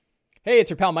Hey,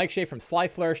 it's your pal Mike Shea from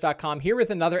SlyFlourish.com here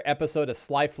with another episode of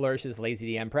Sly Flourish's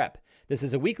Lazy DM Prep. This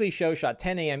is a weekly show shot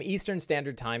 10 a.m. Eastern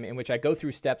Standard Time in which I go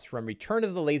through steps from Return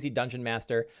of the Lazy Dungeon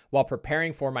Master while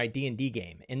preparing for my D&D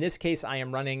game. In this case, I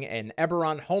am running an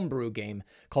Eberron homebrew game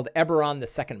called Eberron the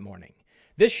Second Morning.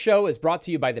 This show is brought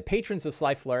to you by the patrons of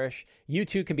Sly Flourish. You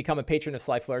too can become a patron of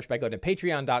Sly Flourish by going to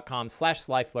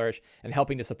patreon.com/SlyFlourish and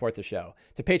helping to support the show.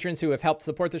 To patrons who have helped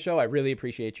support the show, I really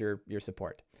appreciate your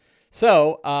support.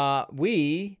 So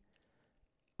we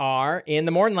are in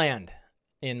the Mornland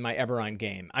in my Eberron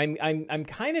game. I'm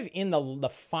kind of in the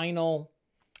final.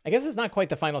 I guess it's not quite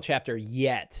the final chapter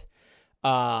yet,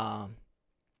 but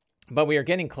we are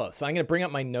getting close. So I'm going to bring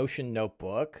up my Notion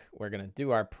notebook. We're going to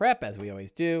do our prep as we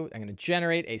always do. I'm going to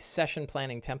generate a session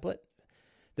planning template.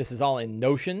 This is all in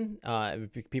Notion.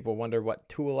 If people wonder what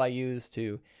tool I use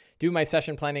to do my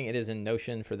session planning, it is in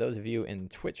Notion. For those of you in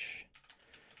Twitch,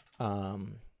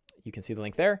 you can see the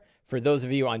link there. For those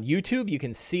of you on YouTube, you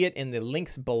can see it in the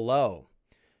links below.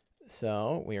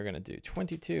 So we are going to do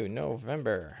 22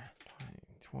 November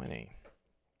 2020.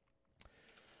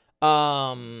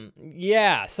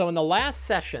 Yeah. So in the last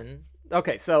session,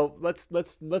 okay. So let's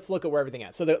look at where everything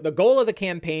is. So the goal of the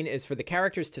campaign is for the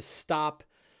characters to stop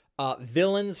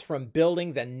villains from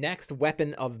building the next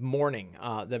weapon of mourning.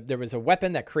 There was a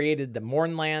weapon that created the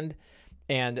Mournland,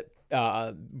 and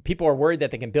people are worried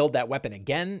that they can build that weapon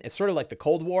again. It's sort of like the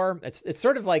Cold War. It's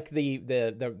sort of like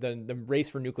the race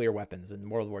for nuclear weapons in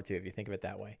World War II, if you think of it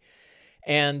that way.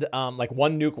 And like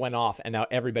one nuke went off, and now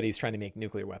everybody's trying to make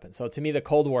nuclear weapons. So to me, the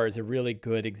Cold War is a really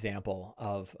good example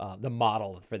of the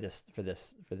model for this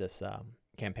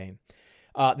campaign.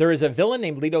 There is a villain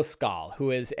named Lido Skal,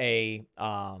 who is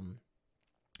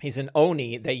he's an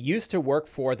Oni that used to work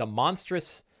for the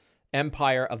monstrous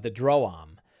empire of the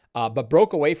Droam. But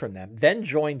broke away from them, then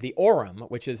joined the Aurum,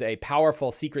 which is a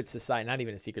powerful secret society, not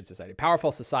even a secret society,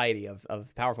 powerful society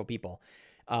of powerful people,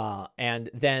 and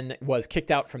then was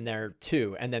kicked out from there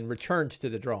too, and then returned to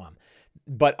the Droam,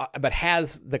 but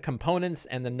has the components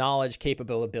and the knowledge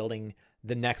capable of building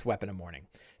the next weapon of mourning.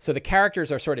 So the characters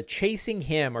are sort of chasing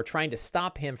him or trying to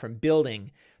stop him from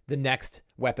building the next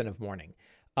weapon of mourning.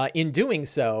 In doing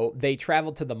so, they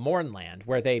traveled to the Mournland,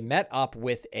 where they met up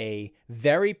with a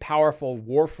very powerful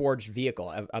warforged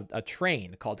vehicle, a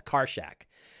train called Karshak.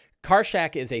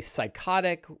 Karshak is a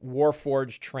psychotic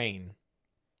warforged train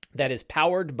that is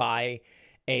powered by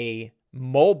a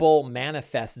mobile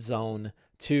manifest zone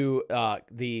to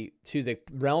the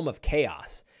realm of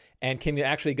chaos, and can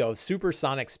actually go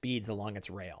supersonic speeds along its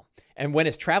rail. And when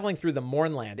it's traveling through the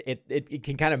Mournland, it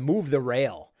can kind of move the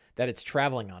rail that it's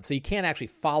traveling on. So you can't actually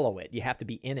follow it. You have to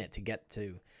be in it to get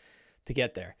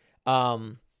there.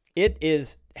 It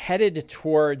is headed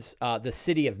towards the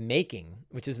city of Making,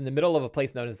 which is in the middle of a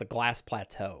place known as the Glass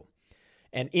Plateau.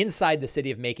 And inside the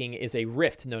city of Making is a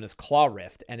rift known as Claw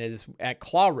Rift. And it is at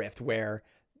Claw Rift where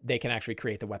they can actually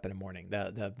create the weapon of mourning.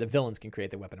 The villains can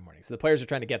create the weapon of mourning. So the players are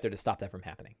trying to get there to stop that from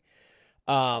happening.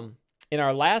 In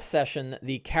our last session,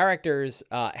 the characters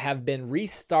have been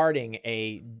restarting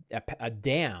a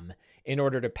dam in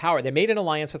order to power. They made an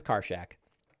alliance with Karshak.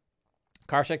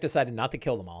 Karshak decided not to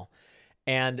kill them all.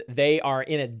 And they are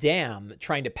in a dam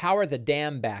trying to power the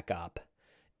dam back up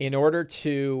in order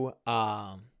to...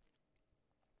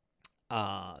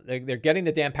 they're getting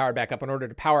the dam powered back up in order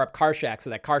to power up Karshak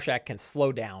so that Karshak can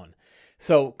slow down.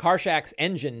 So Karshak's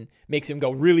engine makes him go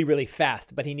really, really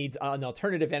fast, but he needs an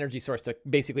alternative energy source to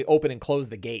basically open and close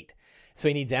the gate. So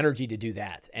he needs energy to do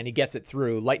that. And he gets it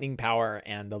through lightning power,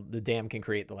 and the dam can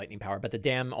create the lightning power. But the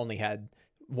dam only had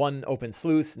one open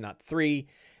sluice, not three.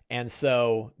 And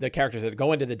so the characters had to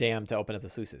go into the dam to open up the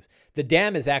sluices. The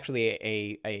dam is actually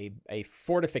a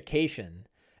fortification,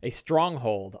 a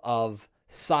stronghold of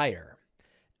Sire.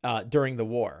 During the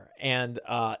war. And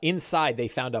inside, they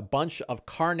found a bunch of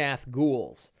Karnath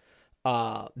ghouls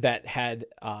that had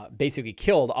basically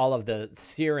killed all of the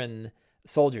Siren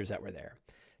soldiers that were there.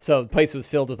 So the place was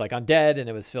filled with like undead, and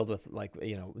it was filled with like,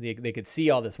 they could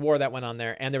see all this war that went on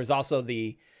there. And there was also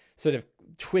the sort of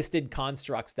twisted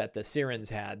constructs that the Sirens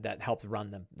had that helped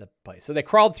run the place. So they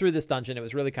crawled through this dungeon. It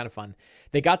was really kind of fun.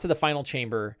 They got to the final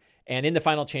chamber, and in the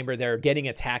final chamber, they're getting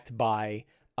attacked by...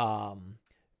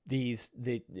 the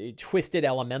twisted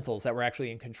elementals that were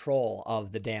actually in control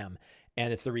of the dam,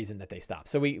 and it's the reason that they stopped.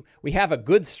 So we have a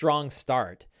good strong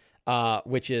start,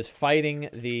 which is fighting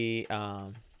the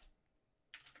and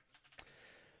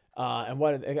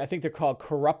what I think they're called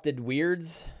corrupted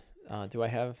weirds. Do I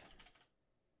have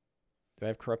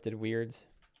corrupted weirds?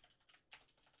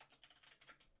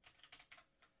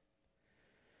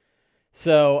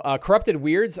 So Corrupted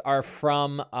Weirds are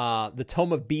from the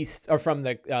Tome of Beasts, or from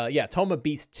the Tome of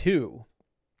Beasts 2.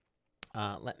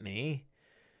 Let me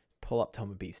pull up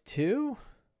Tome of Beasts 2.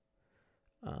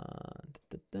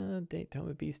 Date Tome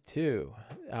of Beasts 2.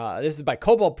 This is by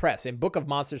Kobold Press, in Book of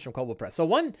Monsters from Kobold Press. So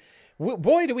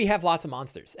boy, do we have lots of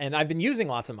monsters, and I've been using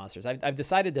lots of monsters. I've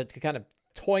decided to kind of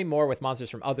toy more with monsters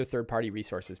from other third-party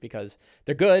resources because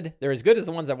they're good. They're as good as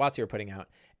the ones that WotC are putting out,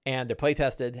 and they're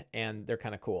play-tested, and they're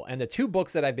kind of cool. And the two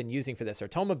books that I've been using for this are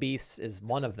Tome of Beasts is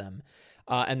one of them,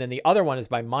 and then the other one is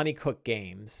by Monty Cook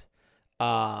Games.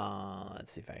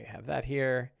 Let's see if I have that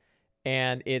here,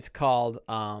 and it's called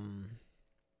hang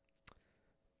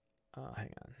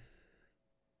on.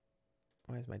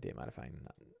 Why is my date modifying?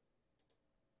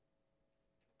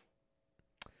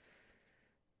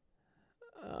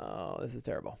 Oh, this is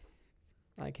terrible.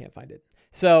 I can't find it.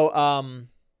 So,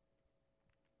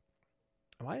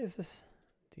 why is this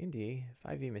D&D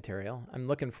 5e material? I'm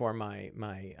looking for my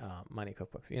Monty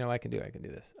cookbooks. You know what I can do? I can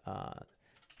do this.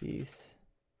 Beasts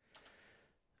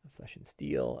of Flesh and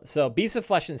Steel. So, Beasts of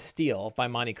Flesh and Steel by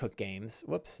Monty Cook Games.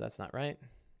 Whoops, that's not right.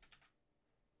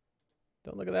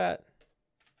 Don't look at that.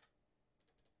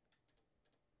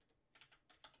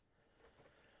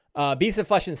 Beasts of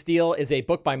Flesh and Steel is a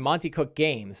book by Monty Cook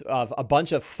Games of a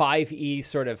bunch of 5e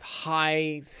sort of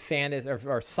high fantasy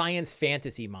or science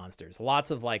fantasy monsters. Lots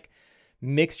of like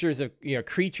mixtures of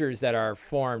creatures that are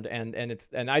formed,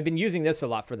 and I've been using this a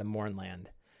lot for the Mornland.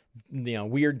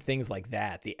 Weird things like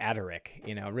that. The Adaric,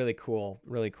 really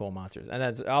cool monsters. And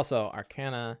that's also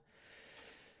Arcana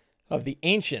of the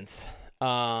Ancients.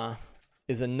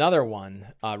 Is another one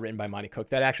written by Monty Cook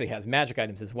that actually has magic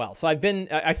items as well. So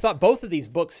I thought both of these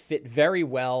books fit very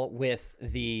well with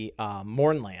the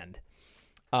Mornland.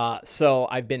 So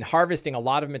I've been harvesting a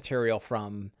lot of material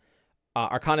from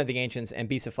Arcana of the Ancients and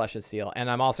Beasts of Flesh and Steel, and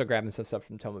I'm also grabbing some stuff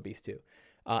from Tome of Beasts too.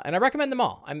 And I recommend them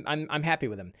all. I'm happy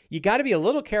with them. You got to be a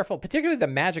little careful, particularly the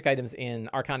magic items in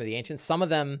Arcana of the Ancients. Some of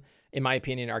them, in my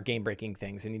opinion, are game-breaking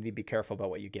things, and you need to be careful about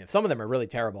what you give. Some of them are really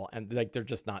terrible, and they're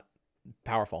just not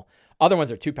powerful. Other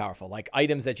ones are too powerful, like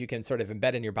items that you can sort of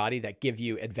embed in your body that give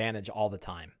you advantage all the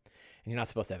time, and you're not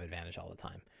supposed to have advantage all the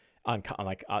time on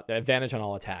advantage on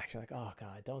all attacks. You're like, oh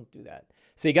god, don't do that.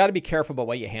 So you got to be careful about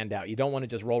what you hand out. You don't want to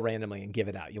just roll randomly and give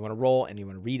it out. You want to roll and you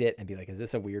want to read it and be like, is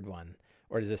this a weird one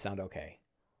or does this sound okay?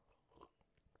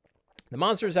 The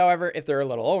monsters, however, if they're a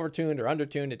little overtuned or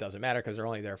undertuned, it doesn't matter because they're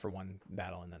only there for one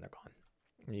battle and then they're gone.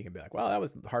 And you can be like, well, that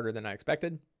was harder than I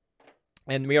expected.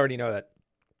 And we already know that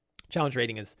challenge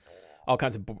rating is all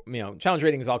kinds of,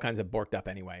 borked up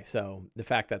anyway. So the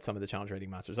fact that some of the challenge rating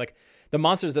monsters, like the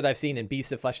monsters that I've seen in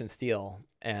Beasts of Flesh and Steel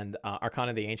and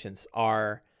Arcana of the Ancients,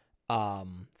 are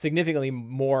significantly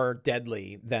more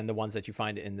deadly than the ones that you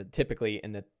find typically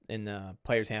in the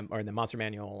player's hand or in the monster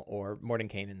manual or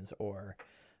Mordenkainen's or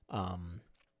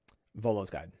Volo's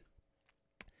Guide.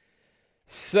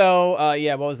 So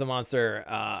what was the monster?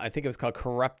 I think it was called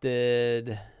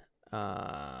Corrupted.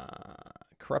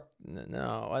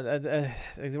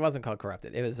 It wasn't called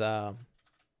Corrupted. It was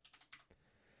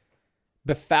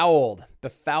Befouled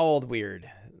Weird.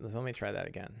 Let me try that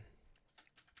again.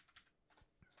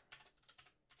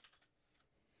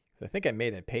 I think I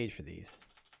made a page for these.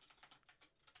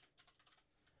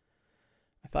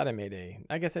 I thought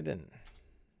I guess I didn't.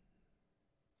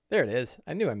 There it is.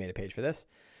 I knew I made a page for this.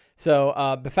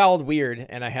 So Befouled Weird,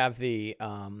 and I have the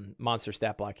monster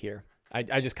stat block here.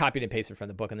 I just copied and pasted from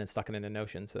the book and then stuck it in a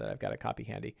Notion so that I've got a copy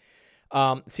handy.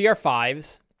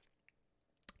 CR5s.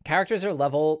 Characters are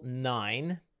level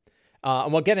 9.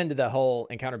 And we'll get into the whole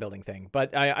encounter building thing.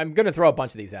 But I'm going to throw a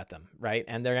bunch of these at them, right?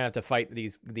 And they're going to have to fight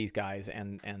these guys,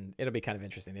 and it'll be kind of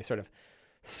interesting. They sort of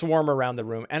swarm around the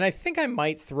room. And I think I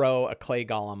might throw a clay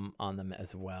golem on them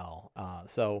as well.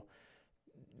 So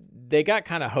they got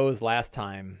kind of hosed last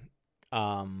time.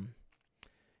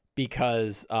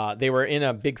 Because they were in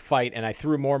a big fight and I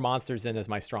threw more monsters in as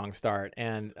my strong start.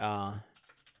 And I'm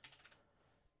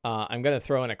going to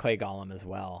throw in a clay golem as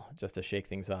well, just to shake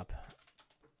things up.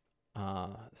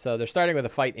 So they're starting with a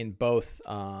fight in both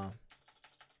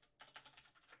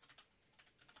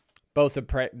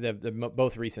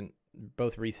recent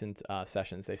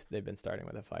sessions. They've been starting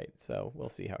with a fight. So we'll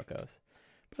see how it goes.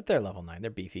 But they're level 9. They're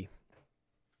beefy.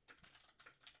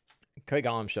 Clay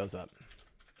golem shows up.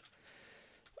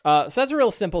 So that's a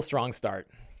real simple, strong start.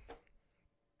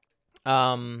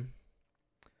 What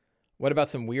about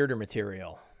some weirder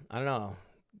material? I don't know.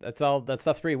 That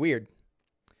stuff's pretty weird.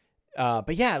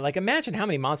 But yeah, like imagine how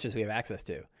many monsters we have access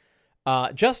to.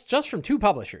 Just from 2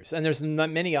 publishers, and there's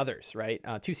many others, right?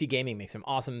 2C Gaming makes some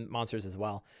awesome monsters as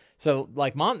well. So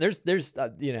like there's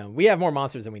we have more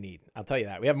monsters than we need. I'll tell you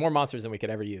that. We have more monsters than we could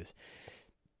ever use.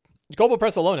 Global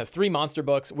Press alone has 3 monster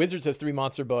books. Wizards has 3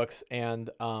 monster books, and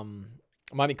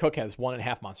Monty Cook has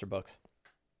 1.5 monster books.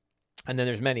 And then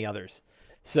there's many others.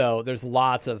 So there's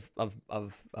lots of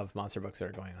monster books that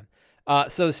are going on.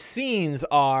 So scenes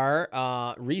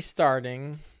are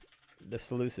restarting the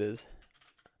sluices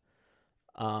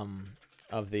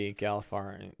of the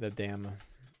dam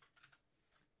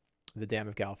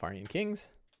of Galifarian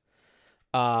Kings.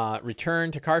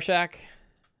 Return to Karshak.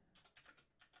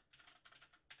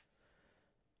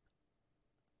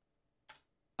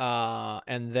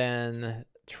 And then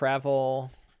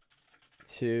travel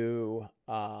to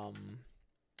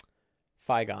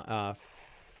Faigon.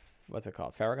 What's it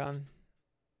called? Farragon?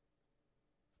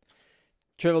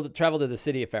 Travel to the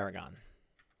city of Farragon.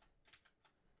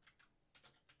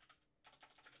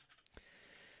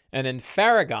 And in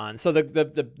Farragon, so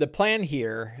the plan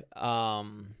here,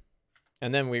 and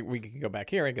then we can go back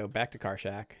here and go back to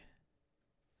Karshak.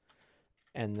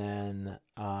 And then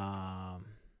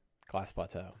Glass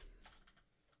Plateau.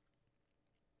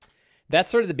 That's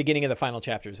sort of the beginning of the final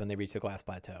chapters when they reach the Glass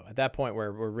Plateau. At that point,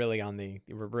 we're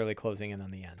really closing in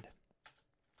on the end.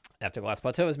 After Glass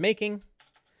Plateau is making,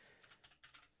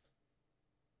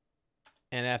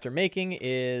 and after making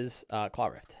is Claw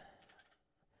Rift.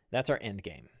 That's our end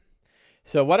game.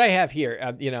 So what I have here,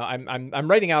 I'm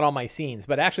writing out all my scenes,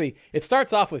 but actually it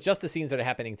starts off with just the scenes that are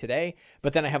happening today.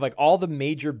 But then I have like all the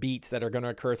major beats that are going to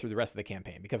occur through the rest of the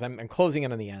campaign because I'm closing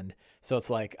in on the end. So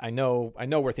it's like I know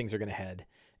where things are going to head,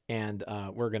 and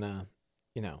we're gonna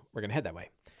head that way.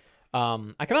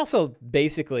 I can also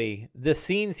basically the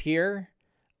scenes here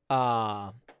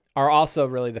are also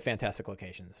really the fantastic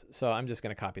locations. So I'm just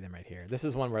going to copy them right here. This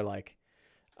is one where like.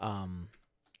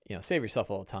 Save yourself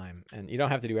a little time, and you don't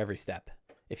have to do every step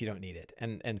if you don't need it.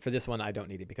 And for this one, I don't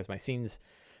need it because my scenes,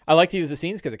 I like to use the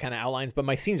scenes because it kind of outlines, but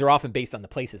my scenes are often based on the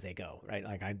places they go, right?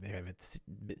 Like I have it,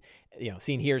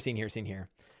 scene here,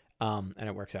 and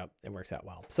it works out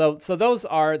well. So those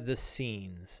are the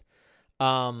scenes.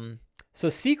 So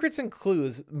secrets and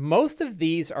clues, most of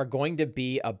these are going to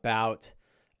be about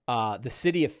the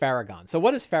city of Farragon. So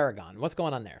what is Farragon? What's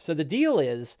going on there? So the deal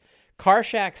is,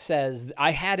 Karshak says,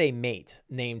 I had a mate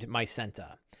named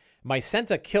Mycenta.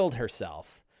 Mycenta killed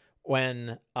herself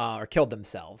or killed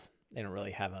themselves. They don't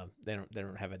really have they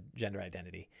don't have a gender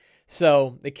identity.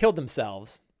 So they killed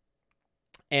themselves.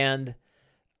 And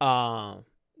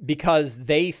because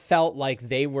they felt like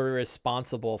they were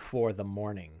responsible for the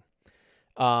mourning.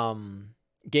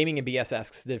 Gaming and BS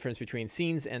asks the difference between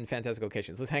scenes and fantastic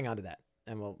locations. Let's hang on to that,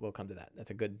 and we'll come to that.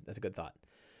 That's a good thought.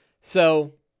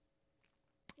 So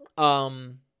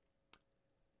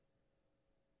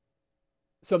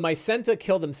Mycenta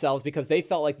killed themselves because they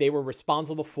felt like they were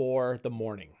responsible for the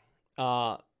mourning.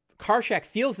 Karshak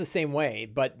feels the same way,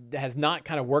 but has not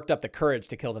kind of worked up the courage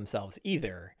to kill themselves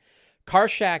either.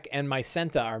 Karshak and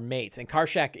Mycenta are mates, and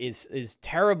Karshak is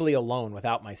terribly alone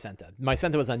without Mycenta.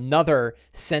 Mycenta was another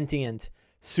sentient,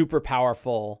 super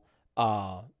powerful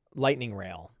lightning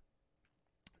rail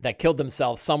that killed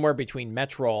themselves somewhere between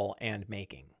Metrol and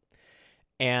Making.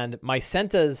 And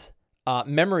Mycenta's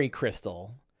memory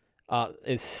crystal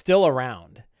is still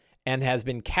around and has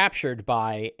been captured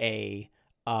by a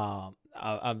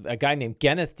guy named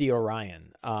Geneth D.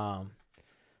 Orion.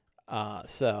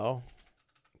 So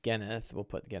Geneth, we'll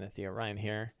put Geneth D. Orion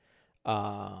here,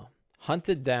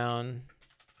 hunted down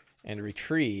and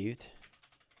retrieved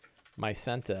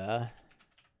Mycenta.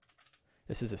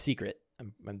 This is a secret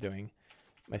I'm doing.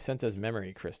 Mycenta's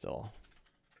memory crystal.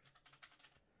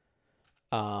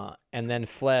 And then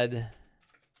fled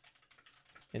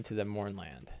into the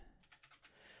Mournland.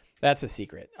 That's a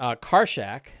secret.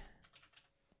 Karshak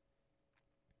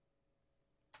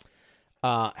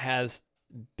has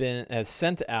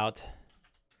sent out,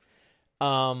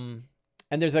 and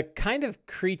there's a kind of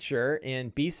creature in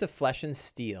Beasts of Flesh and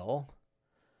Steel.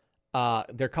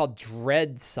 They're called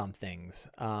dread somethings.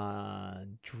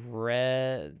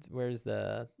 Dread. Is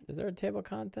there a table of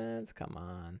contents? Come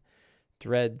on.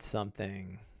 Dread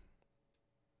something.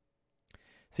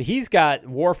 So he's got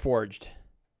Warforged.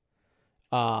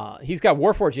 He's got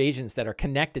Warforged agents that are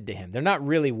connected to him. They're not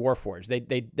really Warforged.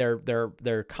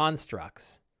 They're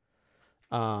constructs.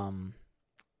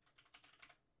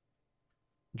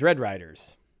 Dread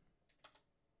Riders.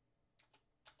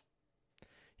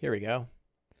 Here we go.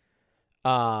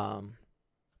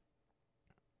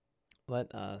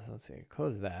 Let's see.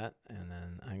 Close that, and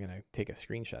then I'm gonna take a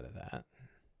screenshot of that.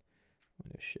 I'm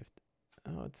gonna shift.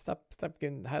 Oh, stop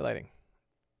getting highlighting.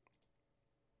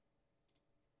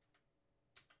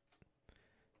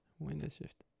 Windows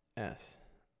Shift S.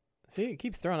 See, it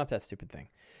keeps throwing up that stupid thing.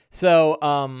 So,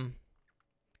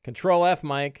 Control F,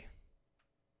 Mike.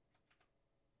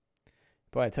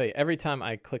 Boy, I tell you, every time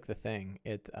I click the thing,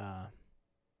 it.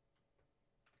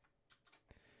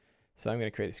 So I'm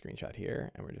going to create a screenshot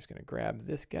here, and we're just going to grab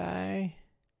this guy.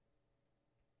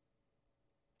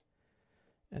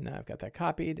 And now I've got that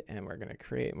copied, and we're going to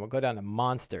create, and we'll go down to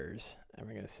monsters, and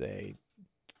we're going to say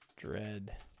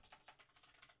Dread.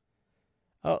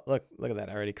 Oh, look at that.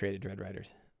 I already created Dread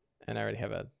Riders, and I already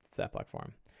have a stat block for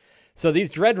them. So these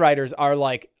Dread Riders are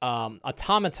like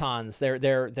automatons.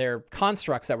 They're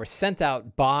constructs that were sent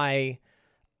out by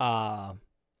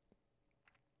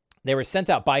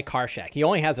Karshak. He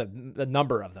only has a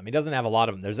number of them. He doesn't have a lot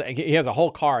of them. He has a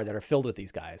whole car that are filled with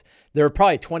these guys. There are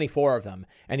probably 24 of them,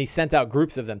 and he sent out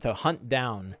groups of them to hunt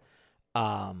down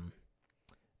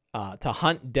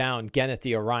Geneth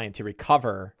the Orion to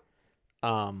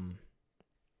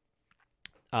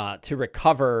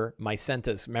recover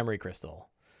Mycenta's memory crystal.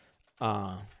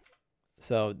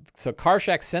 So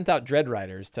Karshak sent out Dread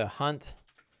Riders to hunt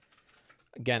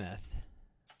Geneth.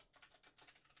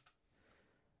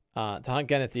 To hunt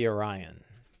Geneth the Orion.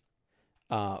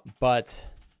 But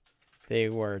they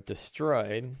were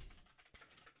destroyed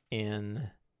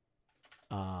in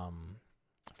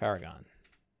Faragon.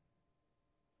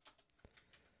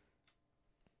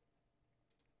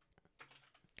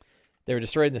 They were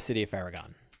destroyed in the city of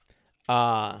Faragon.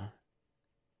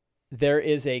 There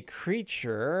is a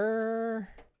creature,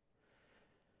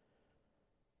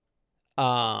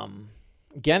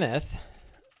 Geneth,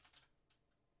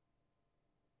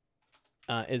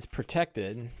 is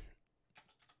protected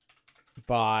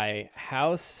by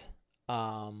house.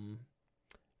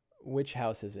 Which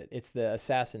house is it? It's the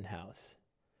assassin house.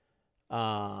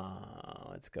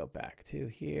 Let's go back to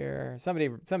here.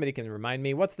 Somebody can remind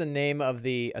me. What's the name of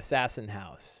the assassin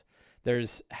house?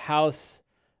 There's House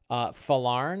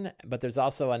Falarn, but there's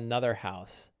also another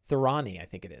house. Thorani, I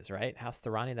think it is, right? House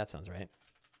Thorani, that sounds right.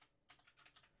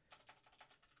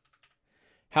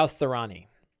 House Thorani.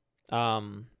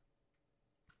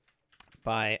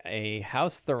 By a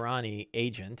House Thorani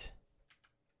agent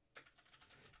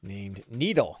named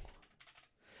Needle.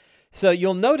 So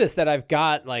you'll notice that I've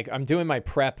got, I'm doing my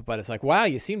prep, but it's like, wow,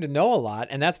 you seem to know a lot.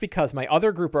 And that's because my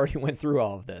other group already went through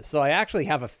all of this. So I actually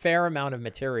have a fair amount of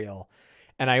material,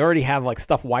 and I already have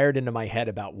stuff wired into my head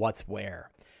about what's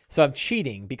where. So I'm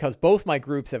cheating because both my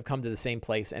groups have come to the same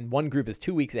place, and one group is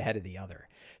 2 weeks ahead of the other.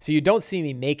 So you don't see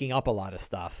me making up a lot of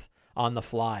stuff on the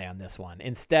fly on this one.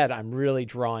 Instead, I'm really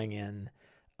drawing in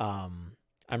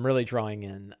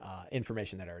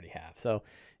information that I already have. So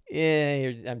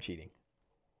I'm cheating.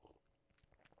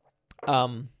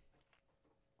 Needle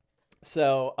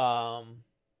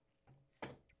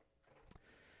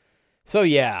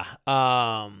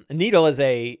is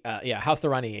a House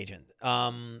Thorani agent.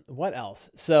 What else?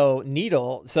 So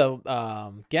Needle,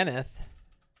 Geneth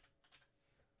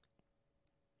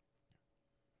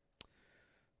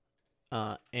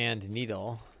and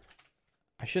Needle.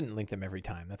 I shouldn't link them every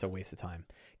time. That's a waste of time.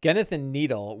 Geneth and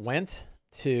Needle went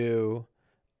to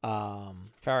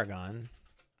Faragon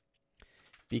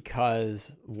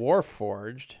because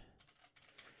Warforged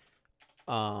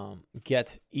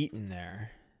gets eaten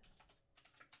there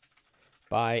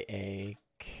by a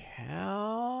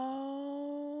Calarail.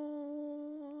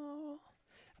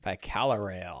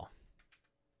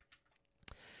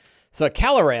 So a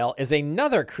Calarail is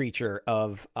another creature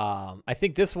of I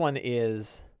think this one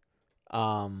is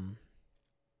the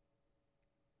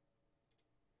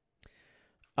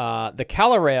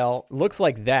Calarail looks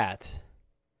like that,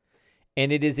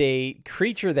 and it is a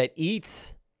creature that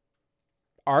eats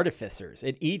artificers.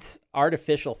 It eats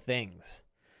artificial things,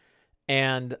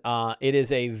 and it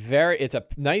is it's a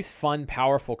nice, fun,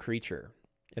 powerful creature.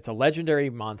 It's a legendary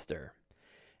monster,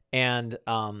 and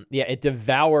it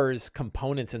devours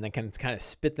components and then can kind of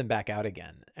spit them back out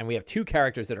again. And we have two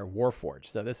characters that are Warforged,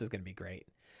 so this is going to be great.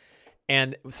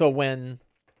 And so when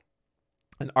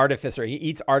an artificer, he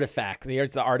eats artifacts, he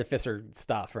eats the artificer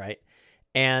stuff, right?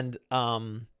 And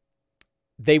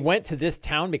they went to this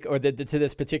town, they went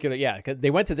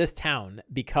to this town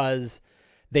because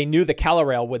they knew the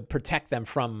Calarail would protect them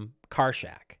from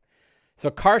Karshak. So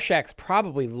Karshak's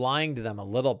probably lying to them a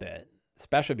little bit,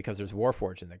 especially because there's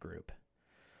Warforged in the group.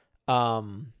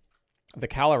 The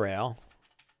Calarail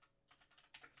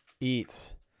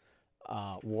eats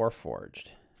Warforged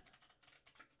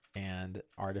and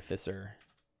artificer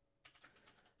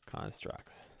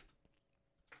constructs.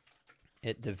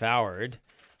 It devoured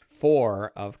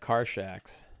 4 of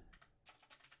Karshak's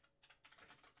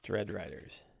Dread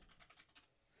Riders.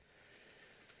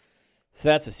 So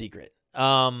that's a secret.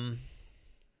 What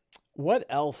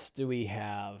else do we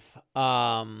have?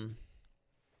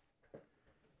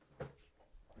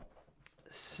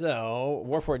 So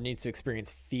Warforged needs to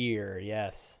experience fear.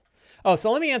 Yes. Oh,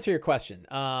 so let me answer your question.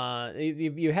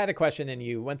 You had a question and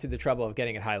you went through the trouble of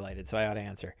getting it highlighted, so I ought to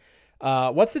answer.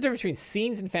 What's the difference between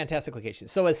scenes and fantastic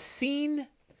locations? So a scene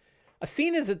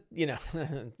is you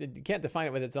can't define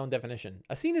it with its own definition.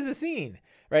 A scene is a scene,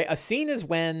 right? A scene is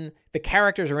when the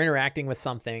characters are interacting with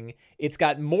something. It's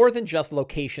got more than just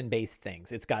location-based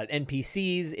things. It's got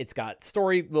NPCs. It's got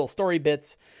little story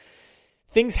bits.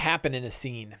 Things happen in a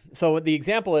scene. So the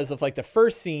example is of like the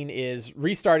first scene is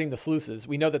restarting the sluices.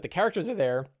 We know that the characters are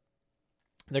there.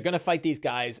 They're going to fight these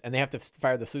guys and they have to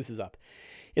fire the sluices up.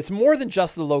 It's more than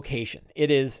just the location.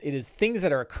 It is things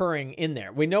that are occurring in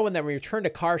there. We know when we return to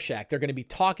Karshak, they're going to be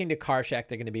talking to Karshak.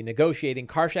 They're going to be negotiating.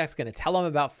 Karshak's going to tell them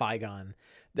about Faigon.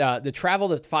 The travel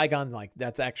to Faigon, like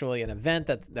that's actually an event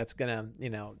that's going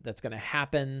to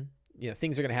happen.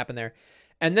 Things are going to happen there.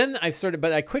 And then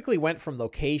but I quickly went from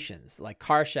locations like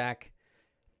Karshak,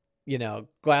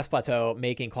 Glass Plateau,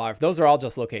 making Claw. Those are all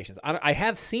just locations. I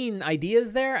have seen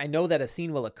ideas there. I know that a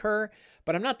scene will occur,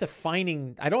 but I don't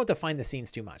define the scenes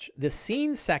too much. The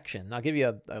scene section, I'll give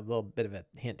you a little bit of a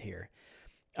hint here.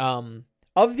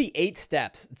 Of the 8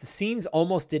 steps, the scenes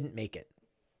almost didn't make it.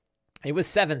 It was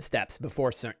 7 steps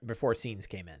before scenes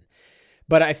came in.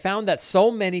 But I found that so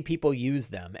many people use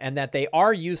them and that they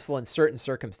are useful in certain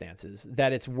circumstances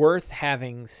that it's worth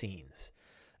having scenes.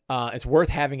 It's worth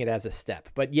having it as a step.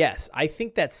 But yes, I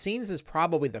think that scenes is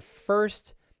probably the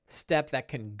first step that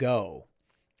can go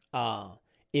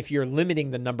if you're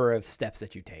limiting the number of steps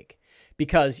that you take.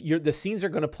 Because the scenes are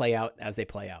going to play out as they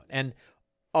play out. And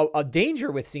a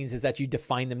danger with scenes is that you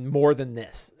define them more than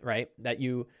this, right? That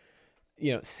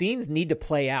scenes need to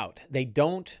play out. You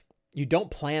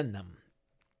don't plan them.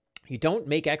 You don't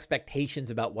make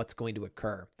expectations about what's going to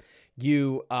occur.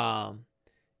 You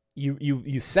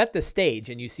set the stage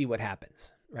and you see what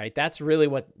happens, right? That's really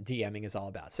what DMing is all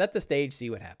about. Set the stage, see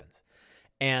what happens.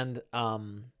 And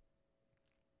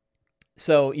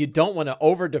so you don't want to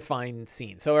over-define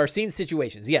scenes. So our scene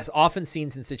situations, yes, often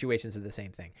scenes and situations are the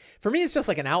same thing. For me, it's just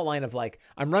like an outline of like,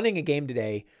 I'm running a game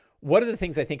today. What are the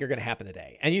things I think are going to happen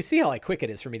today? And you see how like quick it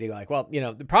is for me to go like, well,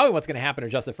 probably what's going to happen are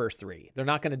just the first 3. They're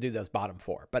not going to do those bottom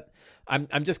 4, but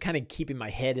I'm just kind of keeping my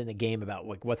head in the game about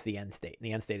like what's the end state. And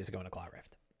the end state is going to Claw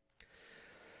Rift.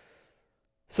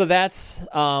 So that's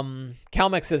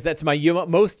Calmex says that's my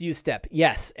most used step.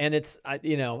 Yes, and it's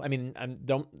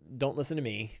don't listen to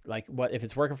me. Like what if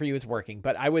it's working for you, it's working.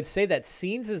 But I would say that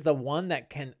scenes is the one that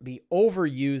can be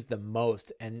overused the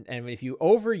most. And if you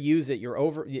overuse it,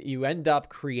 you end up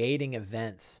creating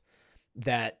events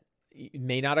that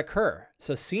may not occur.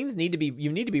 So scenes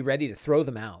you need to be ready to throw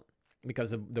them out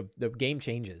because the game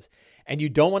changes, and you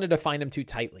don't want to define them too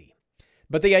tightly.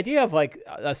 But the idea of like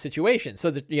a situation,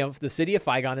 so that the city of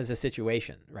Faigon is a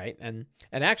situation, right? And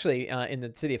actually, in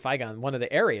the city of Faigon, one of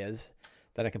the areas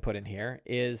that I can put in here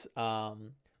is the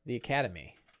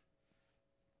Academy.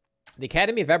 The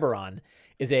Academy of Eberron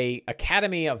is a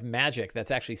academy of magic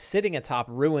that's actually sitting atop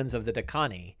ruins of the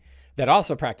Dakani that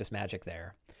also practice magic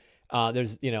there.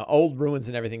 There's old ruins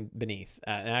and everything beneath,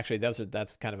 and actually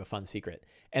that's kind of a fun secret.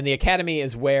 And the Academy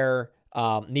is where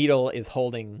Needle is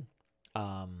holding.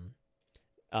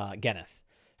 Geneth.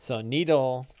 So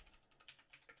Needle,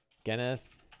 Geneth,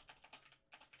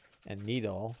 and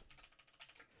Needle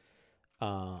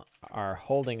are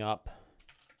holding up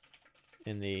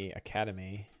in the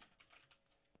Academy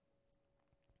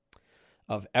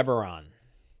of Eberron.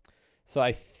 So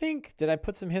I think, did I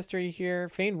put some history here?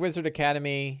 Famed Wizard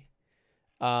Academy.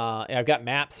 I've got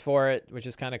maps for it, which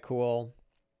is kind of cool.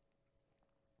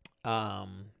 But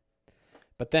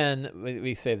then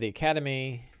we say the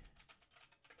Academy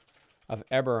of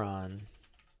Eberron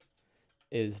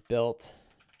is built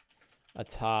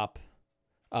atop,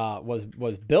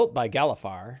 was built by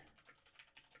Galifar,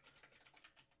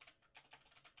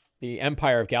 the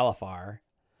Empire of Galifar,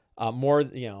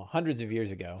 hundreds of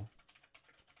years ago,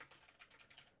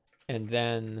 and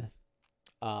then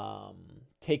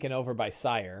taken over by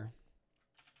Sire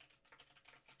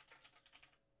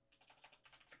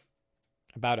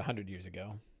about 100 years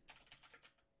ago.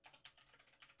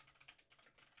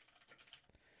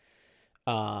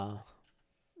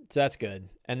 So that's good.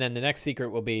 And then the next secret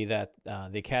will be that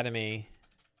the Academy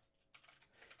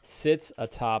sits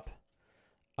atop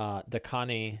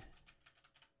Dakani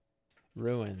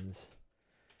ruins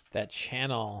that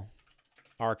channel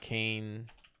arcane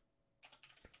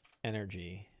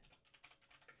energy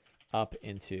up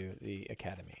into the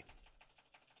Academy.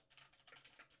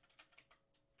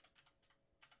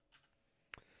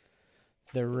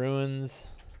 The ruins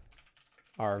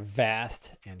are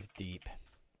vast and deep.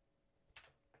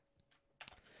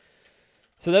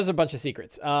 So there's a bunch of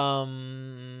secrets.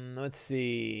 Let's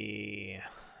see.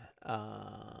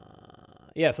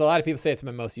 Yeah, so a lot of people say it's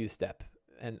my most used step.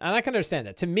 And I can understand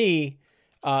that. To me,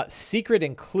 secret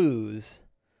and clues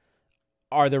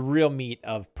are the real meat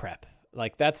of prep.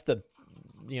 Like that's the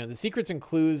secrets and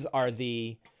clues are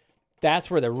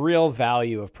that's where the real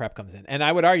value of prep comes in. And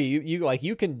I would argue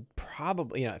you can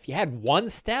probably, if you had one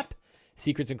step,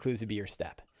 secrets and clues would be your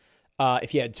step.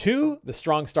 If you had two, the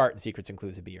strong start and secrets and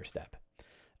clues would be your step.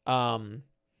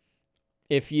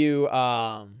 If you,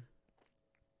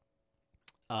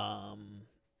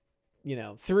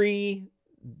 three,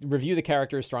 review the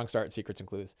characters, strong start, secrets and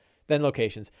clues, then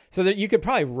locations. So that you could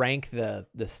probably rank the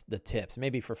tips.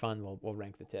 Maybe for fun, we'll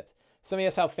rank the tips. Somebody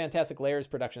asked how Fantastic Layers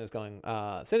production is going.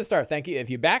 Sinistar, thank you. If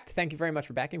you backed, thank you very much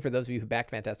for backing. For those of you who backed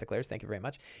Fantastic Layers, thank you very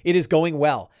much. It is going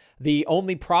well. The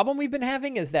only problem we've been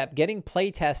having is that getting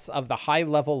play tests of the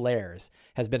high-level layers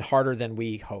has been harder than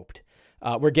we hoped.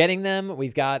 We're getting them.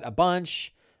 We've got a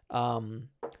bunch. Let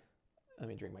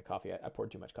me drink my coffee. I poured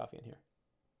too much coffee in here.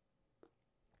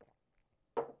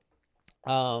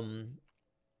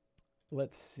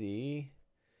 Let's see.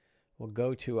 We'll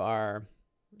go to our...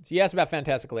 So you asked about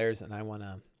Fantastic Layers, and I want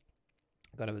to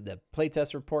go to the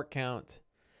playtest report count.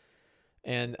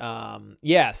 And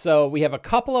so we have a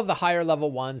couple of the higher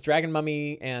level ones. Dragon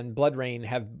Mummy and Blood Rain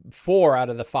have 4 out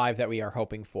of the 5 that we are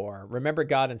hoping for. Remember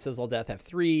God and Sizzle Death have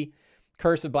 3.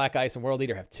 Curse of Black Ice and World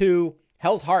Eater have 2.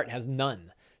 Hell's Heart has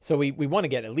none. So we want to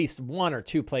get at least 1 or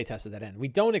 2 playtests at that end. We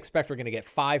don't expect we're going to get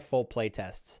 5 full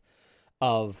playtests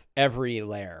of every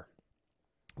layer.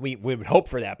 We would hope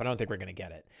for that, but I don't think we're going to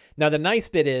get it. Now, the nice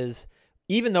bit is,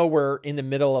 even though we're in the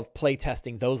middle of play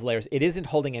testing those layers, it isn't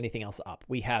holding anything else up.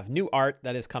 We have new art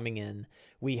that is coming in.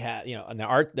 We have, and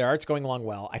the art's going along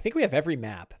well. I think we have every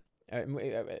map. Do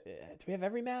we have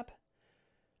every map?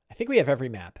 I think we have every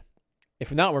map.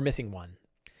 If not, we're missing one.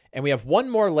 And we have one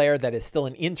more layer that is still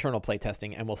in internal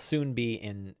playtesting and will soon be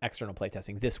in external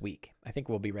playtesting this week. I think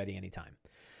we'll be ready anytime.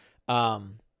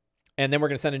 And then we're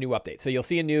going to send a new update. So you'll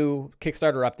see a new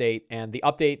Kickstarter update, and the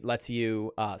update lets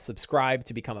you subscribe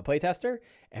to become a playtester.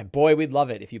 And boy, we'd love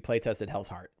it if you playtested Hell's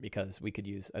Heart, because we could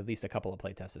use at least a couple of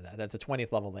playtests of that. That's a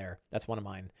 20th level layer. That's one of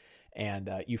mine. And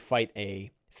you fight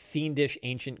a fiendish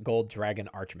ancient gold dragon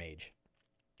archmage.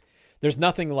 There's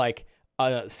nothing like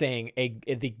saying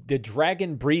the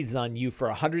dragon breathes on you for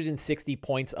 160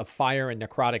 points of fire and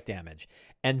necrotic damage,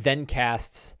 and then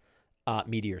casts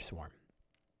Meteor Swarm.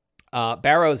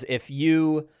 Barrows, if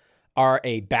you are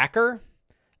a backer,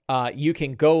 you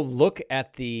can go look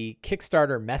at the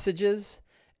Kickstarter messages,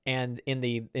 and in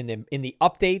the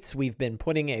updates, we've been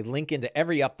putting a link into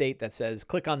every update that says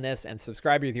click on this and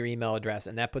subscribe with your email address,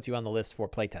 and that puts you on the list for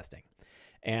playtesting.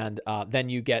 And then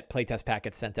you get playtest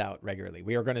packets sent out regularly.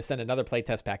 We are going to send another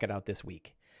playtest packet out this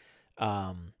week.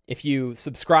 If you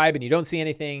subscribe and you don't see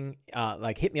anything,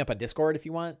 hit me up on Discord if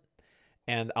you want,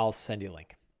 and I'll send you a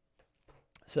link.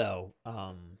 So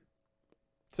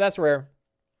that's where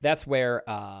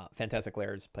Fantastic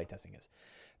Layers playtesting is.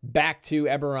 Back to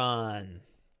Eberron.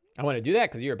 I want to do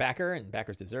that because you're a backer, and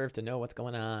backers deserve to know what's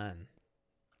going on.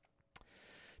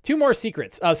 2 more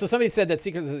secrets. So somebody said that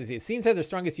scenes have their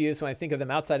strongest use when I think of them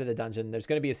outside of the dungeon. There's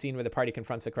going to be a scene where the party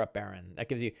confronts the corrupt baron. That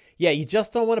gives you, you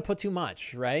just don't want to put too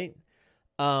much, right?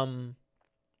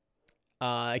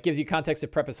 It gives you context to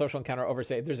prep a social encounter over,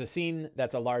 say, there's a scene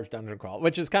that's a large dungeon crawl,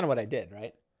 which is kind of what I did,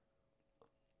 right?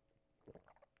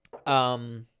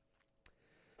 Somebody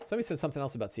said something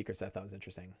else about secrets I thought was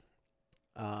interesting.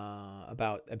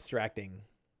 About abstracting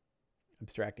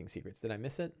secrets. Did I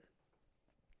miss it?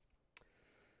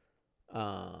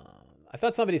 I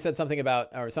thought somebody said something about,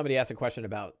 or somebody asked a question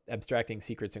about abstracting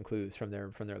secrets and clues from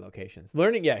their locations.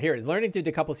 Learning, here it is. Learning to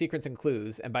decouple secrets and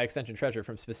clues, and by extension treasure,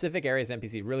 from specific areas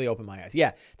NPC really opened my eyes.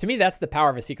 Yeah, to me, that's the power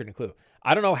of a secret and clue.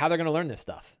 I don't know how they're going to learn this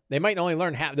stuff. They might only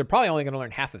learn half. They're probably only going to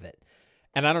learn half of it.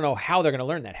 And I don't know how they're going to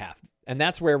learn that half. And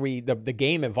that's where the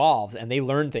game evolves, and they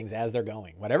learn things as they're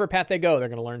going. Whatever path they go, they're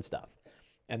going to learn stuff.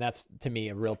 And that's, to me,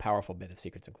 a real powerful bit of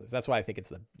secrets and clues. That's why I think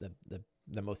it's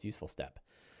the most useful step.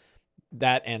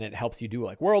 That, and it helps you do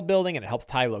like world building, and it helps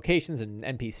tie locations and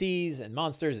NPCs and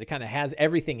monsters. It kind of has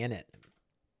everything in it.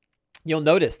 You'll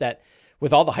notice that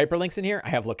with all the hyperlinks in here, I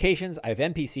have locations, I have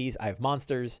NPCs, I have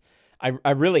monsters.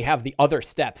 I really have the other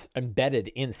steps embedded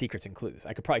in secrets and clues.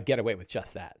 I could probably get away with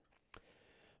just that.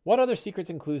 What other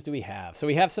secrets and clues do we have? So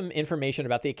we have some information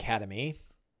about the academy.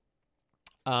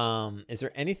 Is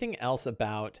there anything else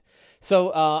about... So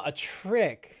a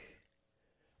trick.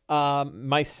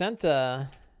 Mycenta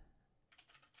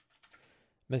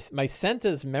My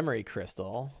Senta's memory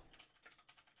crystal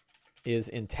is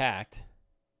intact,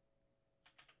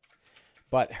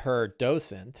 but her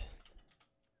docent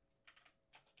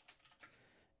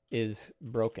is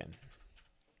broken.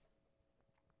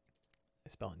 I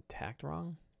spell intact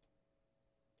wrong.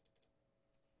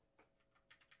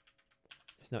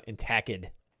 There's no intacted.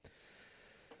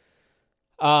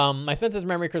 My Senta's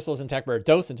memory crystal is intact, but her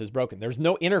docent is broken. There's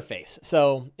no interface.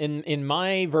 So in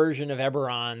my version of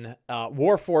Eberron,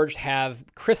 Warforged have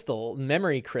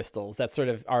memory crystals that sort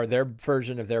of are their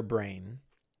version of their brain.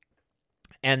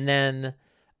 And then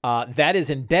that is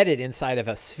embedded inside of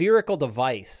a spherical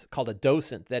device called a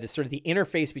docent that is sort of the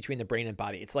interface between the brain and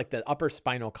body. It's like the upper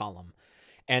spinal column.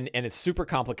 And it's super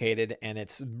complicated, and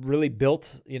it's really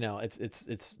built,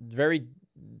 it's very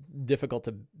difficult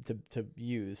to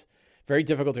use. Very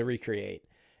difficult to recreate.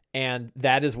 And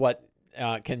that is what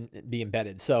can be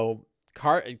embedded. So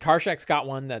Karshak's got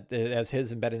one that has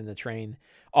his embedded in the train.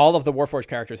 All of the Warforged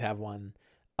characters have one.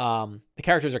 The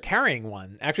characters are carrying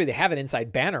one. Actually, they have it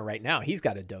inside Banner right now. He's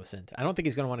got a docent. I don't think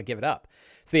he's going to want to give it up.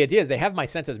 So the idea is they have my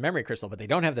Senta's memory crystal, but they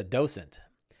don't have the docent.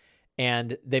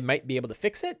 And they might be able to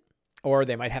fix it, or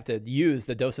they might have to use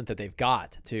the docent that they've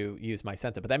got to use my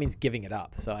Senta. But that means giving it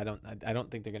up. So I don't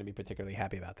think they're going to be particularly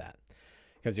happy about that.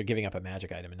 Because you're giving up a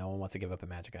magic item, and no one wants to give up a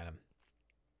magic item.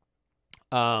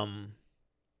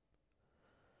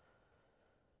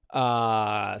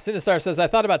 Sinistar says, I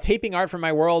thought about taping art from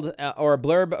my world or a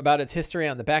blurb about its history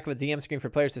on the back of a DM screen for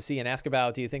players to see and ask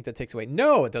about. Do you think that takes away?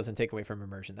 No, it doesn't take away from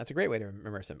immersion. That's a great way to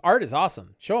immerse them. Art is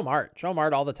awesome. Show them art. Show them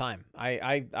art all the time.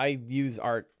 I use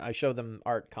art. I show them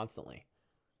art constantly.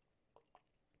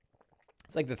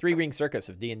 It's like the 3-ring circus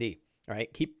of D&D, right?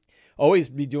 Always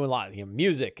be doing a lot,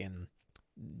 music and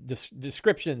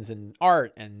descriptions and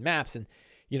art and maps, and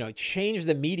change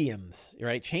the mediums,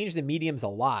 right? Change the mediums a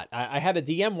lot. I had a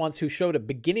DM once who showed a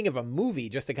beginning of a movie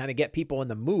just to kind of get people in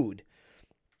the mood.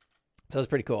 So it was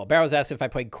pretty cool. Barrows asked if I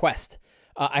played Quest.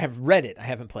 I have read it. I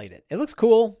haven't played it. It looks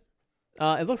cool.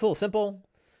 It looks a little simple,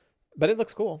 but it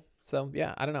looks cool. So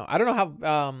yeah, I don't know how.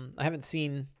 I haven't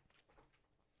seen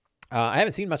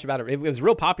much about it. It was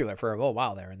real popular for a little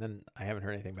while there, and then I haven't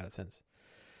heard anything about it since.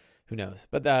 Who knows?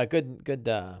 But good.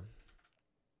 A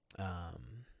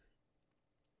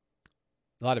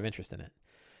lot of interest in it.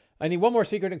 I need one more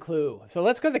secret and clue. So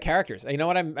let's go to the characters. You know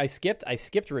what? I skipped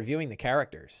reviewing the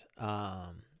characters.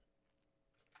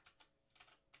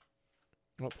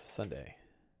 Oops, Sunday.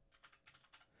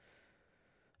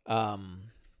 I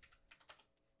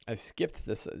skipped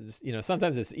this.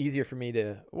 Sometimes it's easier for me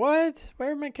to Where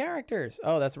are my characters?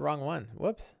 Oh, that's the wrong one.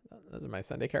 Whoops. Those are my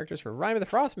Sunday characters for Rime of the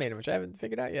Frost Maiden, which I haven't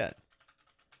figured out yet.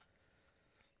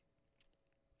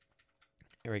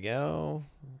 Here we go.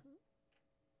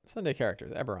 Sunday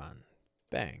characters. Eberron.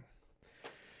 Bang.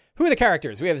 Who are the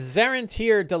characters? We have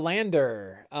Zarantir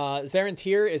Delander.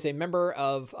 Zarantir is a member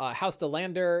of House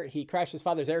Delander. He crashed his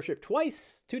father's airship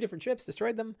twice. 2 different ships,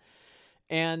 destroyed them.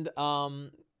 And,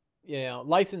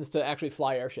 licensed to actually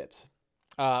fly airships.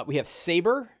 We have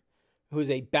Saber, who is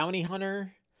a bounty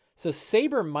hunter. So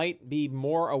Saber might be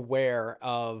more aware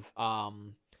of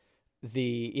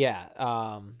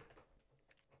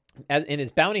as in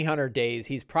his bounty hunter days,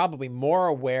 he's probably more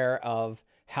aware of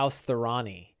House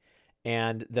Thorani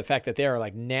and the fact that they are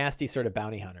like nasty sort of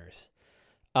bounty hunters.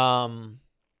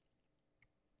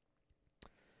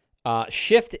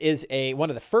 Shift is one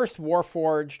of the first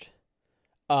Warforged.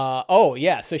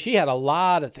 So she had a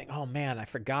lot of things. Oh man, I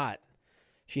forgot.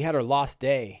 She had her lost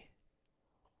day.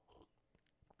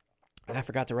 And I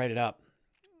forgot to write it up.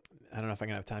 I don't know if I'm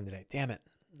going to have time today. Damn it.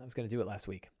 I was going to do it last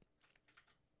week.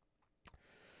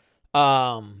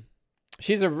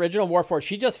 She's an original Warforged.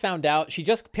 She just found out. She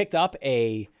just picked up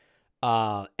a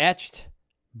etched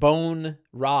bone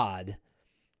rod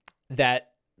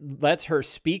that lets her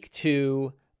speak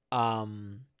to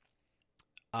the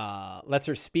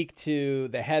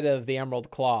head of the Emerald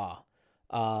Claw.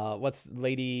 What's not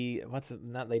Lady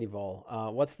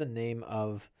Vol? What's the name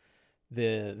of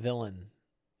the villain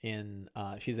in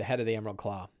she's the head of the Emerald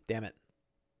Claw. Damn it.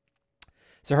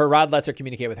 So her rod lets her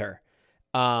communicate with her.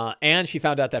 And she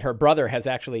found out that her brother has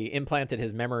actually implanted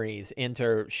his memories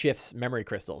into Shift's memory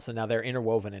crystals. So now they're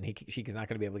interwoven, and she's not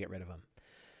going to be able to get rid of them.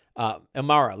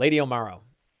 Lady Omaro.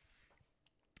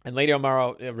 And Lady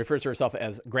Omaro refers to herself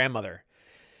as grandmother.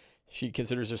 She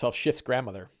considers herself Shift's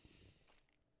grandmother.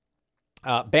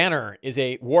 Banner is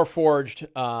a Warforged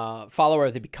follower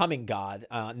of the Becoming God.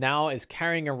 Now is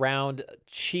carrying around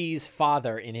Chi's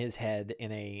father in his head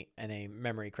in a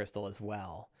memory crystal as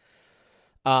well.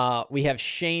 We have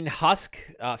Shane Husk,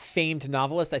 famed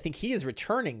novelist. I think he is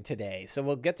returning today, so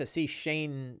we'll get to see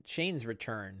Shane's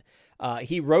return.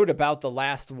 He wrote about the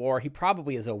last war. He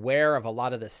probably is aware of a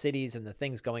lot of the cities and the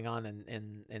things going on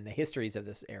in the histories of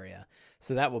this area,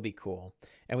 so that will be cool.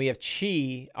 And we have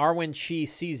Arwen Chi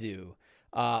Sizu,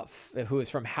 who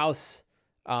is from House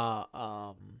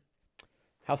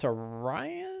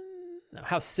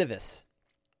Civis,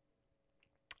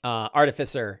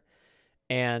 artificer,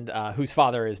 and whose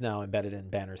father is now embedded in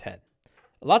Banner's head.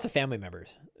 Lots of family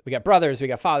members. We got brothers, we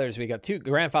got fathers, we got two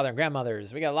grandfather and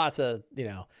grandmothers. We got lots of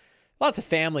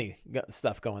family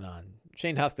stuff going on.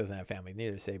 Shane Husk doesn't have family,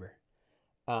 neither does Saber.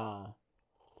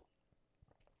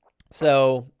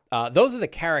 So those are the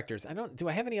characters. Do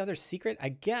I have any other secret? I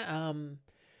get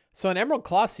so an Emerald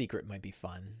Claw secret might be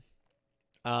fun.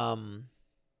 Backlink.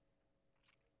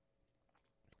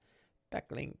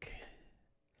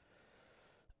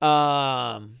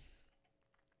 One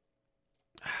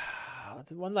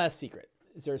last secret.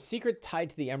 Is there a secret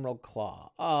tied to the Emerald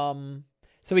Claw?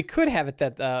 So we could have it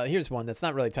that here's one that's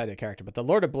not really tied to a character, but the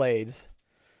Lord of Blades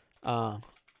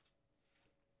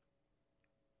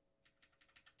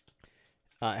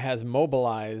has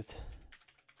mobilized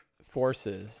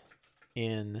forces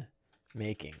in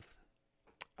making.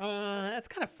 That's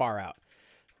kind of far out.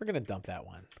 We're gonna dump that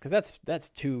one because that's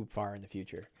too far in the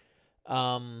future.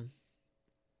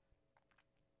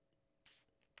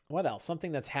 What else?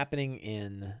 Something that's happening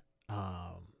in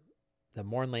the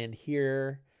Mornland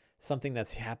here. Something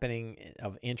that's happening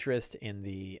of interest in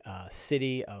the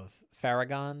city of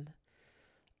Farragon.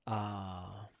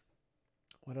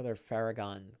 What other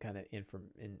Farragon kind of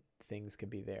things could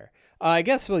be there? I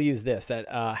guess we'll use this. That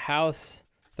House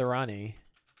Thorani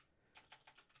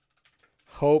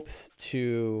hopes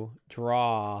to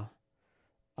draw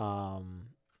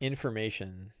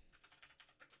information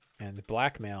and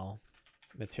blackmail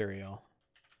material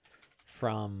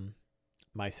from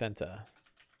Mycenta.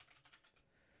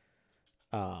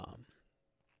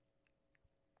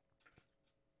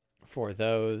 For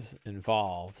those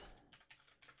involved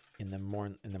in the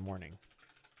morning.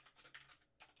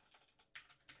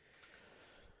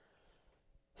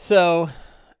 So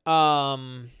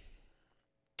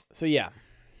yeah.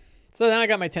 So then I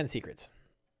got my 10 secrets.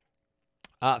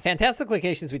 Fantastic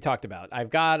locations we talked about. I've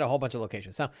got a whole bunch of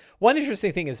locations. Now, one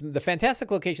interesting thing is the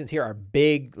fantastic locations here are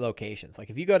big locations. Like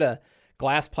if you go to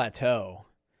Glass Plateau,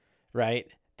 right?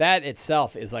 That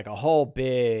itself is like a whole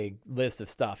big list of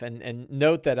stuff. And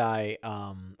note that I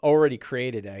already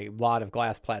created a lot of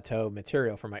Glass Plateau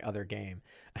material for my other game.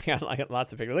 I got like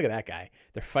lots of pictures. Look at that guy.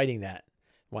 They're fighting that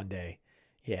one day.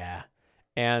 Yeah.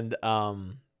 And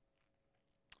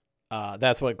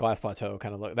that's what Glass Plateau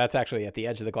kind of that's actually at the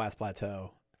edge of the Glass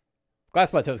Plateau.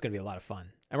 Glass Plateau is going to be a lot of fun.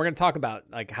 And we're going to talk about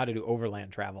like how to do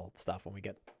overland travel stuff when we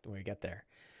get there.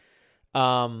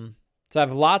 So I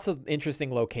have lots of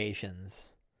interesting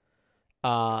locations.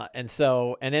 And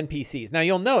NPCs. Now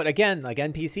you'll note again, like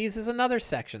NPCs is another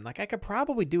section. Like I could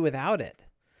probably do without it.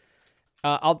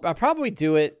 I'll probably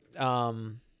do it.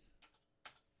 I'll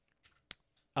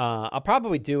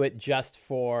probably do it just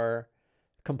for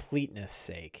completeness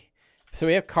sake. So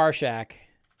we have Karshak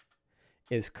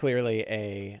is clearly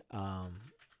a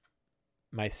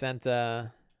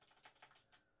Mycenta.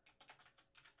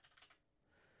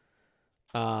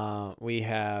 We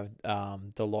have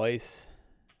Deloitte.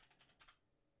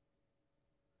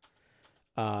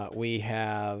 We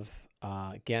have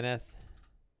Geneth.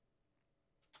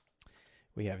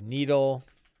 We have Needle.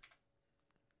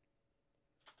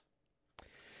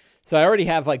 So I already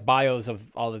have like bios of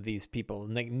all of these people.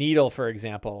 Like Needle, for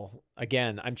example,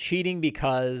 again, I'm cheating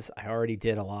because I already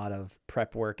did a lot of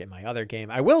prep work in my other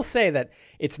game. I will say that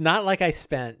it's not like I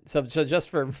spent, so just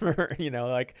for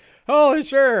like, oh,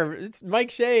 sure, it's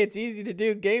Mike Shea. It's easy to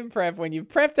do game prep when you've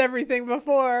prepped everything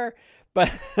before.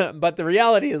 But the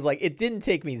reality is like, it didn't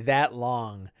take me that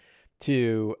long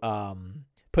to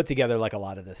put together like a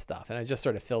lot of this stuff. And I just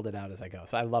sort of filled it out as I go.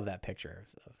 So I love that picture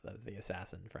of the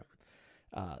assassin from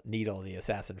Needle, the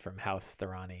assassin from House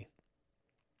Thorani.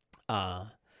 And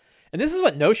this is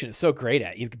what Notion is so great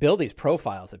at. You can build these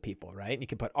profiles of people, right? And you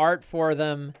can put art for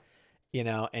them,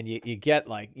 and you get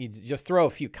like, you just throw a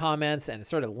few comments and it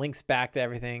sort of links back to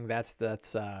everything. That's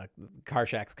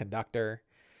Karshak's conductor.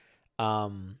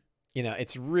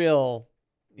 It's real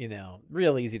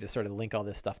easy to sort of link all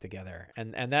this stuff together.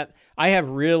 And that I have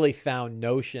really found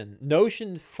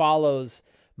Notion follows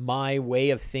my way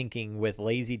of thinking with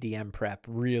lazy DM prep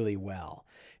really well.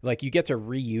 Like you get to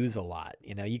reuse a lot,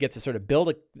 you get to sort of build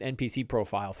an NPC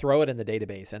profile, throw it in the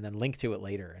database and then link to it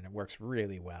later. And it works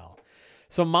really well.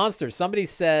 So monsters, somebody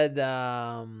said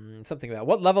something about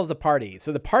what level is the party?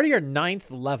 So the party are 9th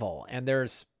level, and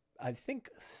there's, I think,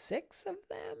 6 of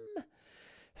them.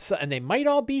 So, and they might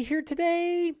all be here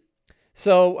today.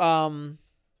 So,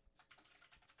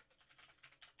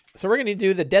 so we're going to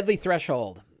do the Deadly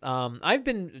Threshold. I've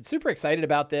been super excited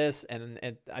about this,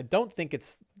 and I don't think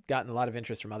it's gotten a lot of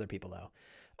interest from other people, though.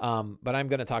 But I'm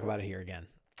going to talk about it here again.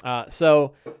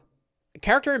 So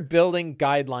character and building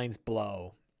guidelines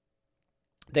below.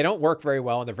 They don't work very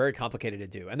well, and they're very complicated to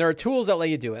do. And there are tools that let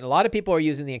you do it. And a lot of people are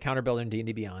using the Encounter Builder in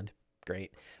D&D Beyond.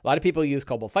 Great. A lot of people use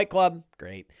Kobold Fight Club.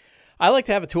 Great. I like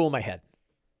to have a tool in my head.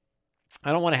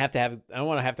 I don't want to have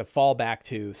to fall back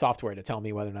to software to tell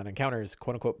me whether or not an encounter is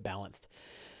quote unquote balanced.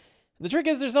 The trick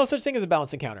is there's no such thing as a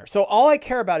balanced encounter. So all I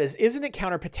care about is an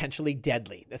encounter potentially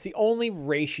deadly? That's the only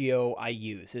ratio I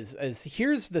use is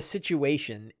here's the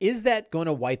situation. Is that going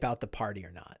to wipe out the party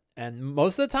or not? And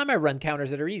most of the time I run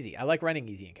counters that are easy. I like running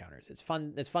easy encounters. It's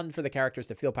fun. It's fun for the characters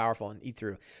to feel powerful and eat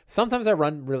through. Sometimes I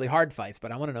run really hard fights,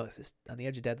 but I want to know, is this on the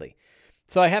edge of deadly?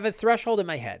 So I have a threshold in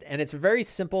my head, and it's a very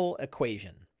simple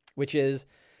equation, which is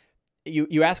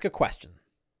you ask a question.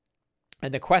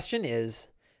 And the question is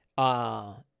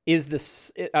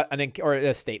this, or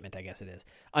a statement, I guess it is.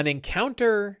 An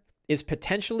encounter is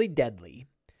potentially deadly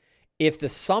if the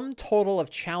sum total of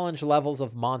challenge levels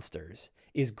of monsters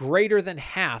is greater than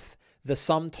half the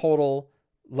sum total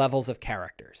levels of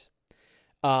characters,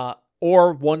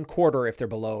 or 1/4 if they're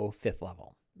below 5th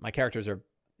level. My characters are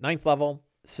 9th level,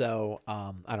 so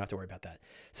I don't have to worry about that.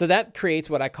 So that creates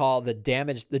what I call the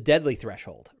deadly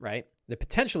threshold, right? The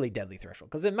potentially deadly threshold,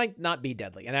 because it might not be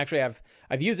deadly. And actually,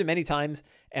 I've used it many times,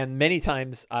 and many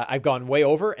times I've gone way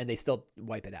over, and they still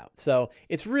wipe it out. So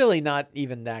it's really not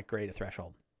even that great a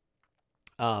threshold,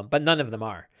 but none of them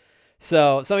are.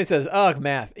 So somebody says, "Oh,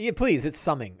 math, yeah, please, it's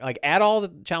summing. Like add all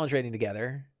the challenge rating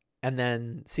together, and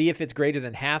then see if it's greater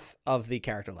than half of the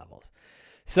character levels."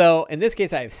 So in this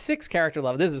case, I have 6 character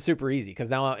levels. This is super easy because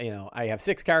now I have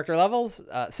 6 character levels,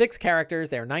 6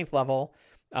 characters. They're 9th level.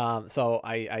 So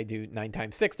I do 9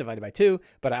 times 6 divided by 2,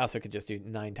 but I also could just do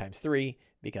 9 times 3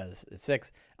 because it's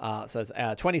 6. So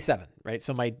it's 27, right?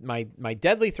 So my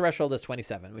deadly threshold is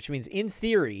 27, which means in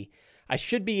theory, I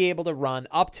should be able to run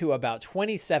up to about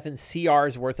 27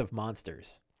 CRs worth of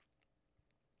monsters.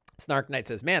 Snark Knight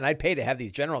says, "Man, I'd pay to have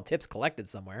these general tips collected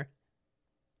somewhere."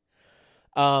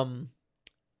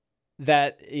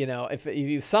 That, if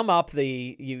you sum up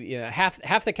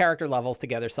half the character levels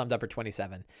together summed up are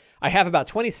 27. I have about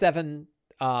 27,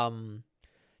 CR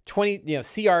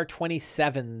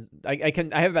 27. I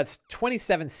have about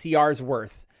 27 CRs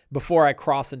worth before I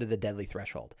cross into the deadly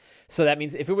threshold. So that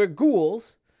means if it were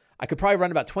ghouls, I could probably run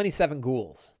about 27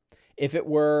 ghouls. If it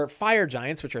were fire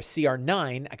giants, which are CR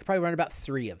 9, I could probably run about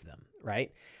 3 of them,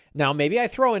 right? Now, maybe I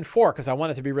throw in 4 because I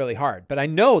want it to be really hard, but I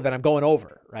know that I'm going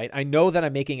over, right? I know that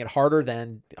I'm making it harder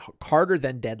than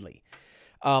deadly.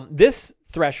 This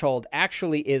threshold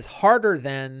actually is harder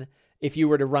than if you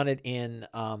were to run it in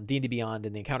D&D Beyond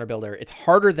in the Encounter Builder. It's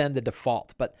harder than the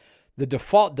default, but the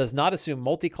default does not assume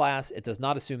multi-class. It does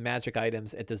not assume magic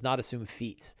items. It does not assume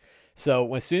feats.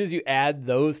 So as soon as you add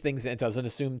those things, it doesn't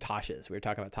assume Tashes. We were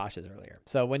talking about Tashes earlier.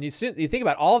 So when you think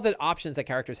about all the options that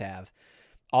characters have,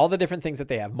 all the different things that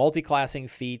they have, multi-classing,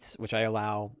 feats, which I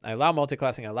allow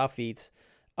multi-classing, I allow feats.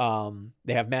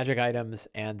 They have magic items,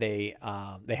 and they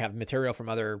have material from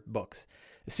other books.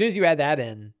 As soon as you add that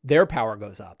in, their power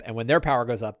goes up. And when their power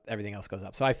goes up, everything else goes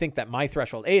up. So I think that my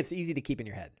threshold, it's easy to keep in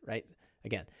your head, right?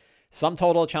 Again, sum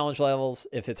total challenge levels,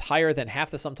 if it's higher than half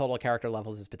the sum total character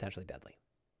levels, is potentially deadly.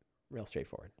 Real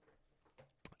straightforward.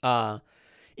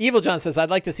 Evil John says, "I'd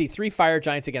like to see 3 fire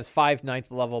giants against 5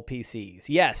 9th level PCs."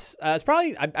 Yes, it's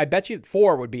probably, I bet you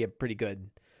 4 would be a pretty good.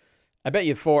 I bet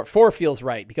you 4 feels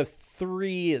right because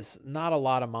 3 is not a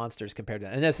lot of monsters compared to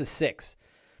that. And this is 6.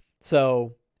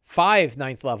 So 5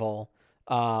 9th level,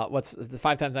 what's the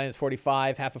 5 times 9 is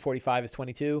 45. Half of 45 is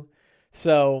 22.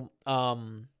 So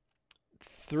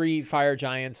 3 fire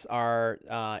giants are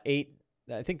 8.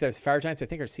 I think there's fire giants, I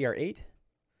think, are CR 8.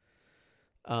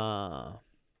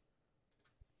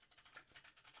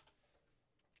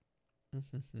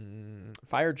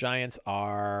 Fire giants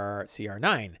are CR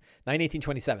 9, 9, 18,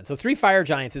 27. So 3 fire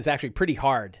giants is actually pretty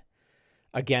hard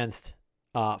against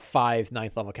 5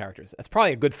 9th level characters. That's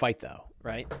probably a good fight though,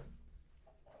 right?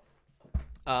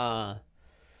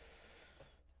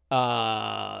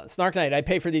 Snark Knight, I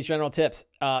pay for these general tips.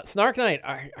 Snark Knight,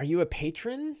 are you a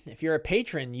patron? If you're a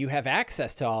patron, you have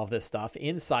access to all of this stuff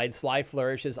inside Sly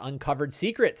Flourish's Uncovered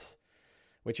Secrets,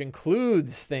 which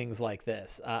includes things like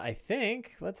this. I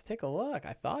think, let's take a look.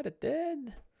 I thought it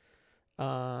did.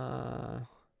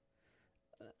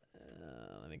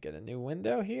 me get a new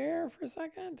window here for a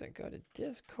second and go to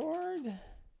Discord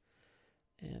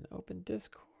and open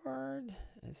Discord.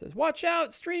 And it says, watch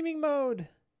out, streaming mode.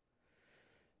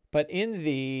 But in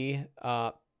the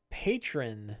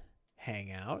patron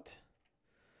hangout,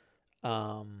 we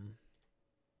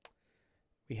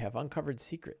have uncovered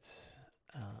secrets.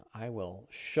 I will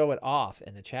show it off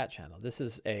in the chat channel. This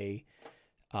is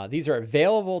these are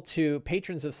available to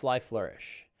patrons of Sly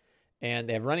Flourish. And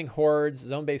they have running hordes,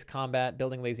 zone-based combat,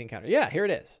 building lazy encounter. Yeah, here it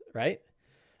is, right?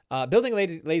 Building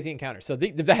lazy encounter. So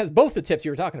that has both the tips you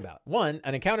were talking about. One,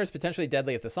 an encounter is potentially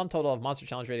deadly if the sum total of monster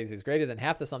challenge ratings is greater than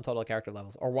half the sum total of character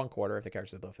levels, or 1/4 if the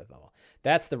character is below 5th level.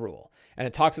 That's the rule. And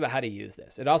it talks about how to use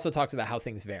this. It also talks about how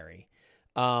things vary.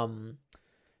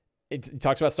 It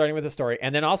talks about starting with the story,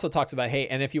 and then also talks about, hey,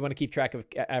 and if you want to keep track of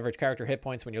average character hit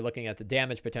points when you're looking at the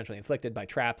damage potentially inflicted by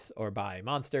traps or by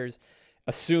monsters,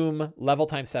 assume level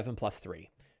times 7 plus 3.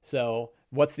 So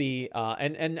what's the,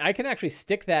 and I can actually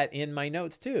stick that in my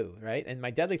notes too, right? And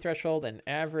my deadly threshold and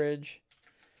average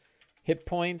hit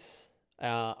points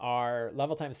are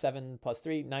level times 7 plus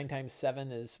 3. 9 times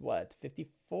 7 is what?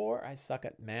 54? I suck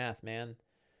at math, man.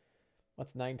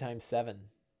 What's 9 times 7?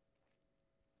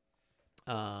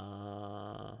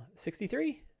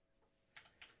 63?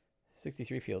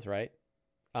 63 feels right.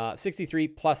 63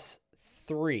 plus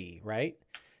 3, right?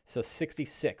 So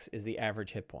 66 is the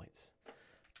average hit points.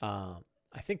 I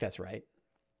think that's right.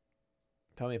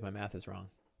 Tell me if my math is wrong.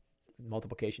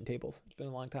 Multiplication tables. It's been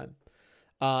a long time.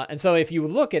 And so if you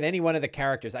look at any one of the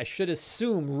characters, I should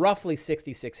assume roughly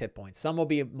 66 hit points. Some will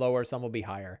be lower, some will be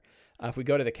higher. If we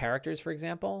go to the characters, for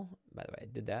example, by the way, I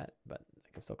did that, but I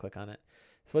can still click on it.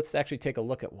 So let's actually take a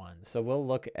look at one. So we'll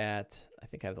look at, I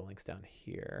think I have the links down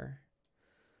here.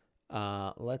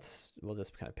 We'll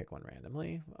just kind of pick one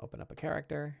randomly. Open up a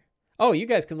character. Oh, you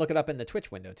guys can look it up in the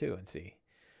Twitch window too and see.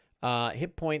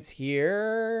 Hit points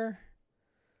here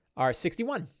are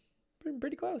 61.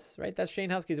 Pretty close, right? That's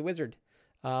Shane Husky's a wizard.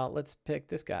 Let's pick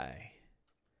this guy.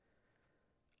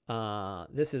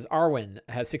 This is Arwen,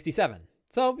 has 67.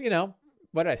 So,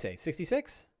 what did I say?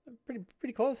 66?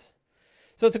 Pretty close.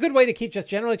 So it's a good way to keep just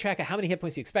generally track of how many hit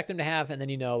points you expect them to have. And then,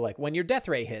 like when your death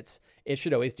ray hits, it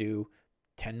should always do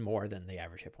 10 more than the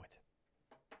average hit points.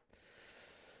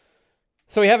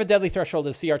 So we have a deadly threshold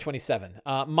as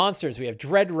CR27. Monsters, we have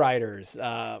Dread Riders.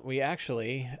 We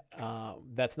actually,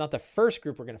 that's not the first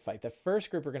group we're going to fight. The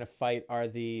first group we're going to fight are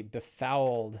the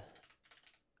befouled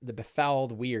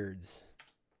weirds.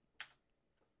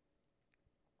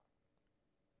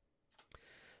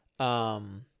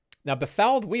 Now,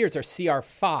 befouled weirds are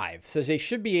CR5, so they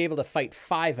should be able to fight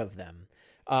 5 of them,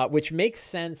 which makes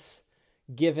sense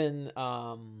given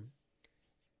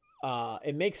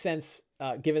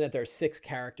given that there are 6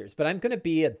 characters. But I'm going to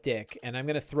be a dick, and I'm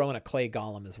going to throw in a clay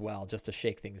golem as well, just to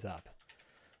shake things up.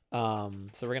 So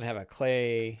we're going to have a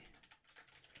clay.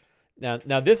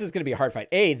 Now this is going to be a hard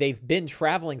fight. They've been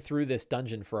traveling through this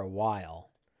dungeon for a while.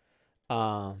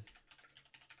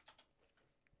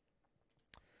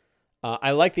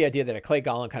 I like the idea that a clay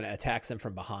golem kind of attacks them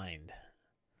from behind.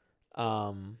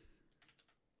 And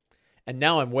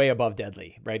now I'm way above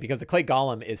deadly, right? Because the clay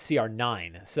golem is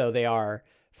CR9. So they are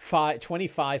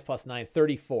 25 plus 9,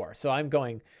 34. So I'm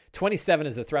going 27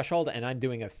 is the threshold, and I'm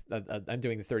doing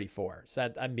the 34.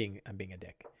 So I'm being a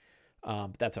dick.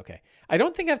 But that's okay. I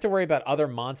don't think I have to worry about other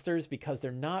monsters because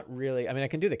they're not really. I mean, I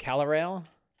can do the Calarail.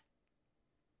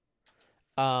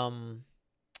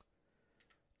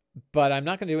 But I'm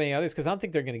not going to do any others because I don't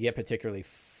think they're going to get particularly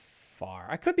far.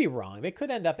 I could be wrong. They could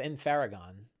end up in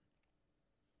Farragon.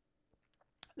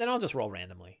 Then I'll just roll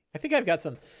randomly. I think I've got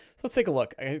some. So let's take a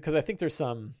look because I think there's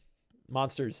some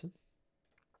monsters.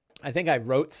 I think I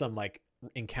wrote some like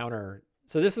encounter.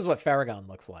 So this is what Farragon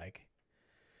looks like.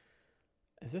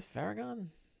 Is this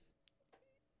Farragon?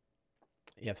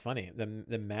 Yeah, it's funny.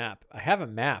 The map. I have a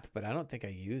map, but I don't think I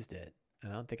used it. I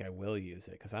don't think I will use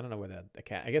it because I don't know where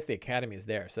I guess the academy is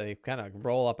there. So they kind of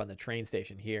roll up on the train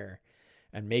station here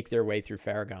and make their way through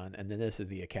Farragon. And then this is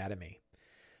the academy.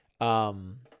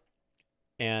 And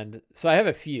so I have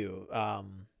a few. I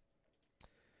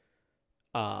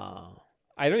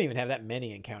don't even have that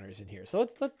many encounters in here. So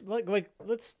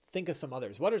let's think of some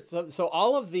others. What are so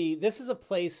all of this is a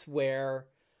place where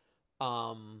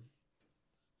so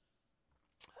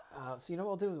you know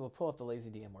what we'll do? We'll pull up the Lazy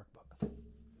DM workbook.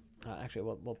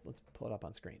 Actually, let's pull it up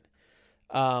on screen.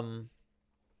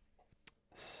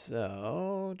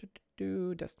 So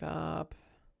desktop,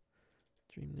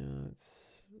 Dream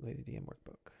Notes, Lazy DM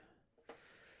workbook.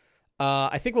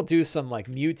 I think we'll do some like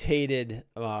mutated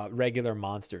regular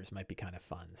monsters might be kind of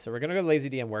fun. So we're going to go to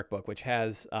Lazy DM workbook, which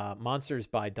has monsters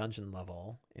by dungeon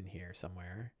level in here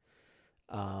somewhere.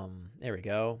 There we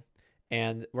go.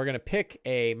 And we're going to pick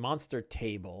a monster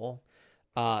table.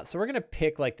 So we're going to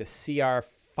pick like the CR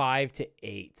 5 to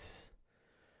 8.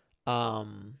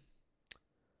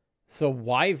 So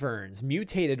wyverns,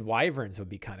 mutated wyverns would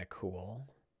be kind of cool,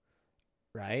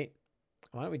 right?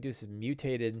 Why don't we do some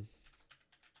mutated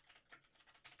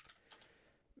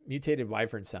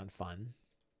wyverns sound fun.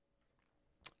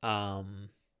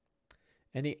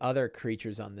 Any other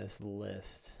creatures on this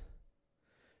list?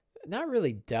 Not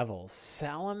really devils.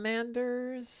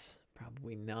 Salamanders?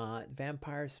 Probably not.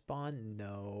 Vampire spawn?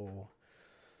 No.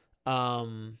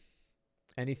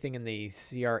 Anything in the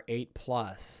CR8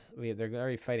 plus? They're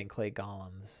already fighting clay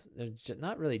golems. They're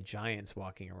not really giants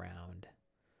walking around.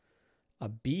 A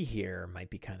bee here might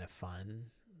be kind of fun.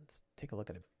 Let's take a look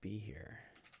at a bee here.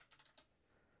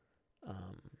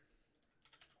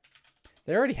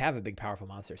 They already have a big, powerful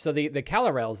monster. So the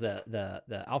Calorel's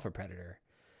the alpha predator.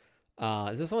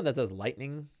 Is this one that does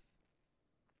lightning?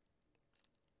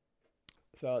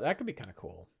 So that could be kind of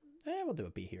cool. We'll do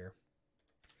a bee here.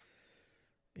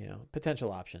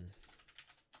 Potential option.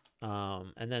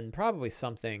 And then probably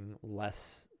something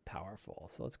less powerful.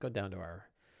 So let's go down to our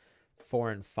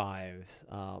 4 and 5s.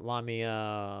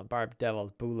 Lamia, barbed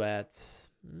devils, bullets,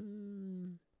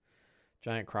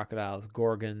 giant crocodiles,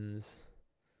 gorgons.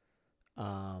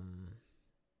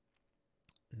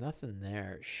 Nothing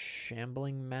there.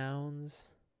 Shambling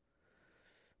mounds.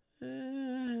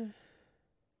 None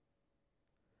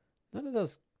of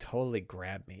those totally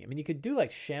grab me. I mean, you could do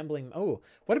like shambling. Oh,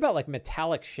 what about like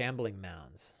metallic shambling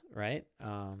mounds, right?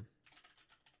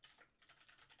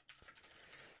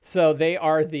 So they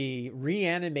are the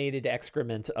reanimated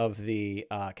excrement of the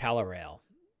Calorel,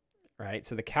 right?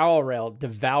 So the Calorel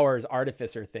devours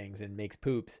artificer things and makes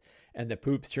poops, and the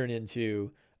poops turn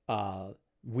into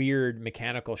weird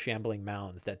mechanical shambling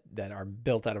mounds that are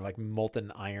built out of like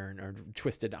molten iron or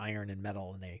twisted iron and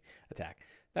metal, and they attack.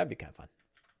 That'd be kind of fun.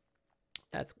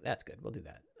 That's good. We'll do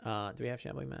that. Do we have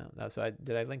shambling mound? No. So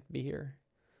did I link be here?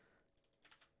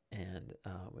 And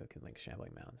we can link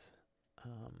shambling mounds.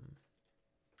 I'll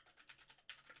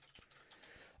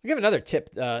give another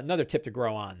tip to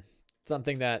grow on.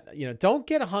 Something that, don't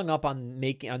get hung up on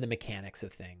the mechanics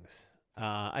of things.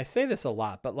 I say this a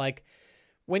lot, but like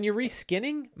when you're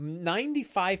reskinning,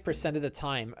 95% of the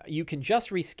time, you can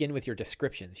just reskin with your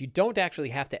descriptions. You don't actually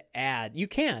have to add. You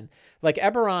can. Like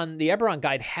Eberron, the Eberron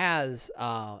guide has,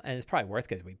 and it's probably worth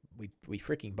because we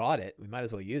freaking bought it. We might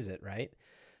as well use it, right?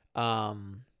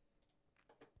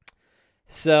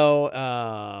 So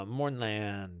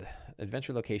Mornland,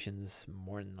 adventure locations,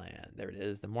 Mornland. There it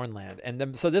is, the Mornland.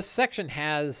 And so this section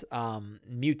has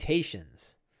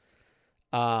mutations.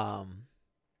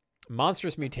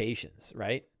 Monstrous mutations,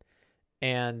 right?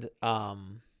 And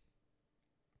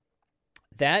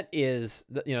that is,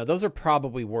 those are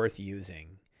probably worth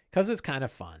using because it's kind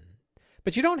of fun,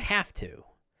 but you don't have to,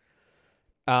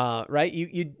 right?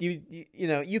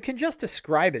 You can just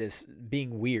describe it as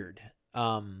being weird.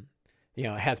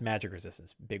 It has magic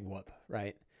resistance, big whoop,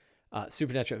 right?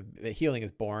 Supernatural healing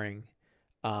is boring.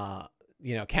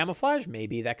 Camouflage,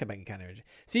 maybe that could be kind of,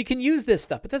 so you can use this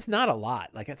stuff, but that's not a lot.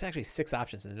 Like it's actually 6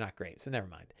 options and they're not great. So never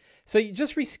mind. So you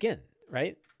just reskin,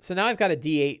 right? So now I've got a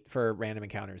D8 for random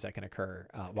encounters that can occur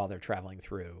while they're traveling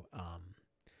through,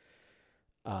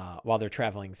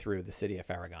 the city of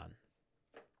Aragon.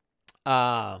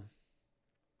 How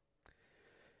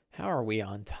are we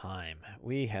on time?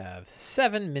 We have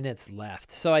 7 minutes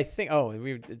left. So I think,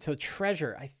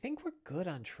 treasure, I think we're good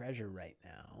on treasure right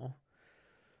now.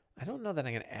 I don't know that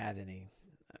I'm going to add any.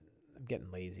 I'm getting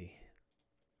lazy.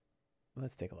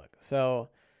 Let's take a look. So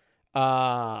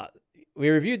we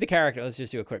reviewed the character. Let's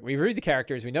just do a quick. We reviewed the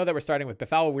characters. We know that we're starting with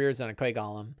Befoul Weirs and a Clay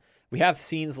Golem. We have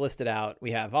scenes listed out.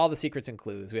 We have all the secrets and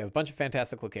clues. We have a bunch of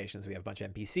fantastic locations. We have a bunch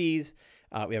of NPCs.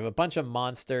 We have a bunch of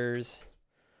monsters.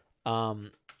 And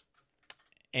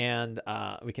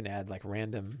we can add like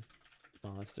random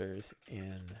monsters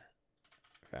in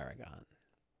Faragon.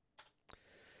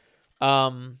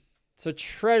 So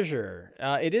treasure,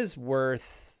 it is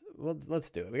worth, well, let's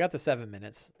do it. We got the 7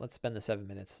 minutes. Let's spend the 7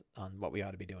 minutes on what we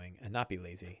ought to be doing and not be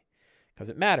lazy because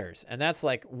it matters. And that's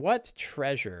like, what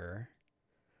treasure,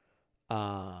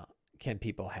 can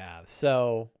people have?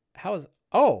 So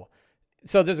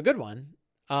so there's a good one.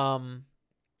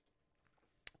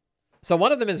 So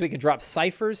one of them is we can drop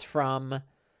ciphers from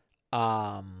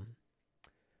Arcana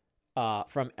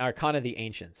the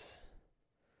Ancients.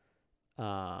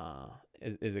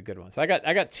 Is a good one. So I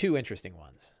got 2 interesting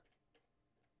ones.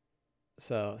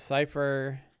 So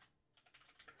cipher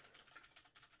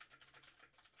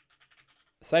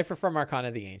from Arcana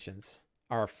the Ancients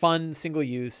are fun single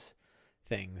use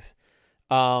things.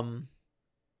 Um,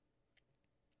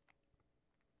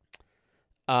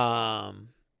 and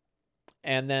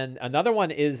then another one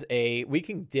is we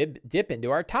can dip into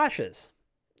our Tasha's,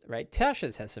 right?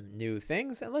 Tasha's has some new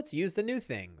things, and let's use the new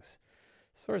things.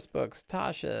 Source books,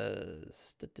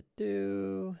 Tasha's.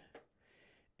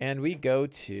 And we go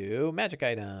to magic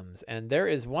items. And there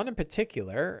is one in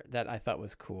particular that I thought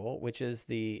was cool, which is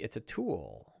it's a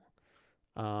tool.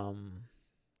 Where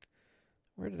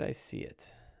did I see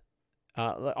it?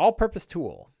 All-purpose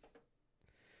tool.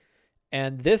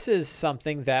 And this is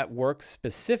something that works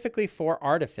specifically for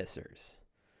artificers.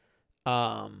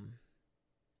 So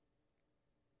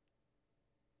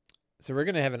we're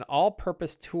going to have an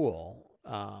all-purpose tool.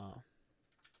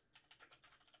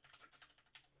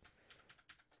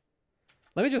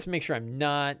 Let me just make sure I'm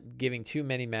not giving too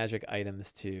many magic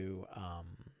items to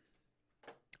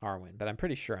Arwen, but I'm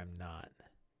pretty sure I'm not.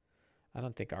 I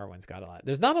don't think Arwen's got a lot.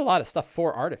 There's not a lot of stuff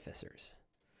for artificers.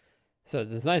 So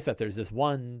it's nice that there's this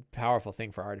one powerful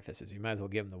thing for artificers. You might as well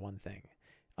give them the one thing.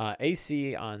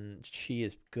 AC on Chi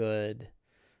is good.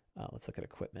 Let's look at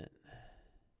equipment.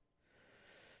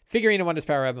 Figurine of Wondrous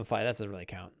Power, Ebb and Fly. That doesn't really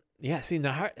count. Yeah, see,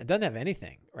 now it doesn't have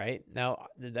anything, right? Now,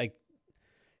 like,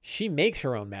 she makes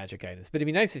her own magic items, but it'd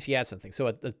be nice if she had something.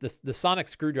 So the sonic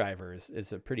screwdriver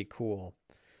is a pretty cool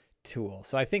tool.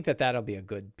 So I think that'll be a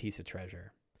good piece of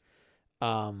treasure.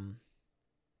 Oh,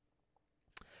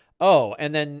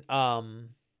 and then I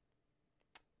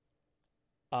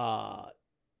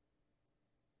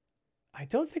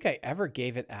don't think I ever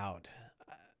gave it out.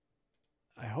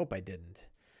 I hope I didn't.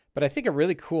 But I think a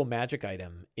really cool magic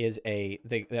item is an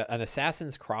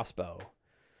assassin's crossbow.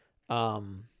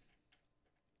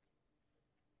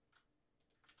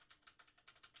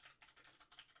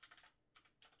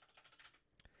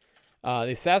 The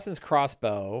assassin's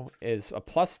crossbow is a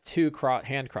 +2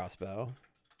 hand crossbow.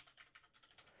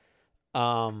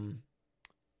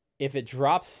 If it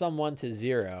drops someone to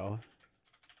 0,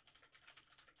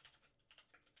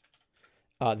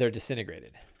 they're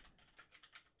disintegrated.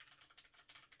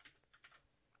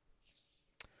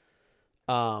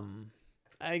 I'm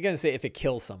gonna say if it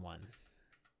kills someone.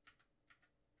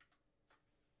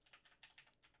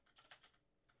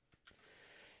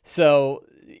 So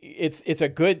it's a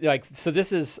good, like, so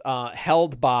this is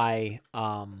held by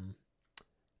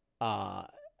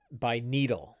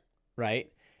Needle,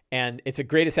 right? And it's a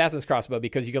great assassin's crossbow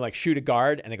because you can like shoot a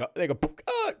guard and they go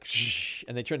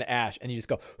and they turn to ash and you just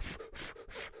go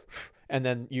and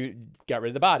then you got rid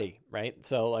of the body, right?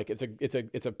 So like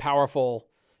it's a powerful,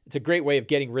 it's a great way of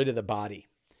getting rid of the body.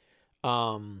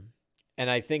 And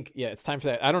I think, yeah, it's time for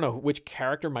that. I don't know which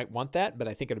character might want that, but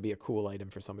I think it'll be a cool item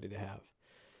for somebody to have.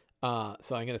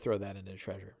 So I'm going to throw that into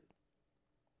treasure.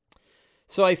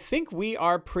 So I think we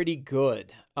are pretty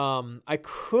good. I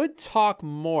could talk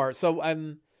more. So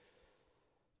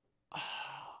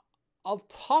I'll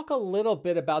talk a little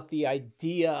bit about the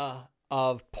idea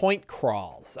of point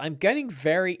crawls. I'm getting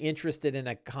very interested in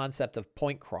a concept of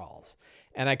point crawls.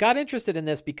 And I got interested in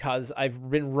this because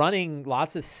I've been running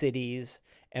lots of cities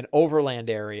and overland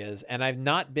areas, and I've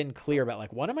not been clear about,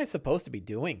 like, what am I supposed to be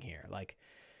doing here? Like,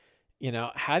 you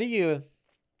know, how do you,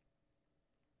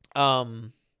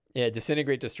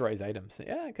 disintegrate destroys items.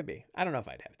 Yeah, it could be. I don't know if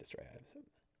I'd have it destroy items.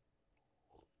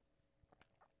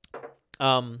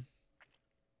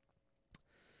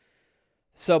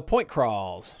 So point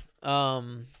crawls.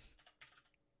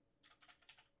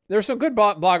 There's some good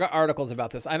blog articles about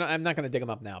this. I'm not going to dig them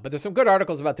up now, but there's some good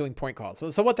articles about doing point crawls.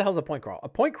 So what the hell is a point crawl? A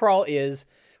point crawl is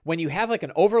when you have like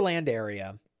an overland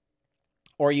area,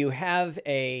 or you have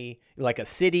a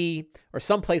city or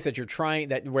some place that you're trying,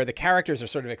 that where the characters are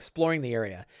sort of exploring the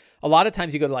area. A lot of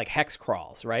times you go to like hex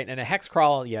crawls, right? And a hex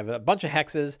crawl, you have a bunch of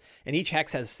hexes, and each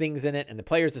hex has things in it, and the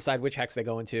players decide which hex they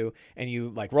go into, and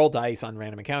you like roll dice on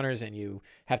random encounters, and you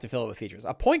have to fill it with features.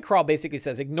 A point crawl basically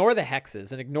says ignore the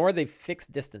hexes and ignore the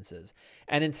fixed distances,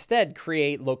 and instead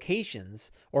create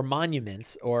locations or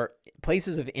monuments or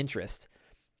places of interest,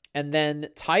 and then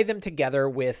tie them together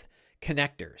with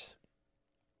connectors.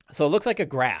 So it looks like a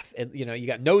graph. You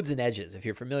got nodes and edges. If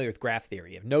you're familiar with graph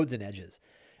theory, you have nodes and edges.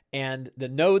 And the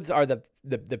nodes are the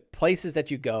places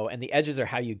that you go, and the edges are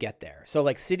how you get there. So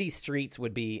like city streets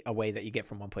would be a way that you get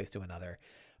from one place to another.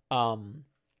 And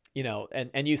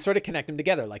you sort of connect them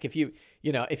together. Like if you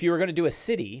were going to do a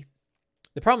city,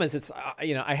 the problem is it's,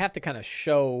 I have to kind of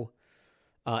show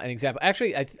an example.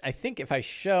 Actually, I think if I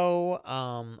show,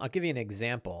 I'll give you an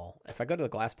example. If I go to the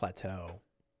Glass Plateau,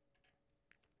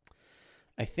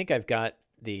 I think I've got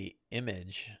the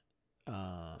image.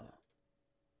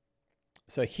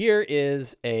 So here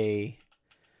is a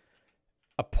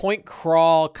point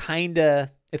crawl kind of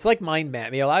It's like mind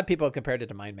mapping. A lot of people have compared it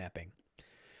to mind mapping.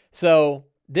 So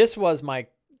this was my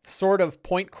sort of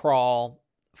point crawl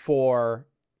for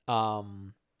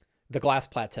the Glass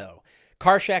Plateau.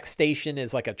 Karshak Station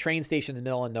is like a train station in the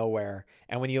middle of nowhere.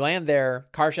 And when you land there,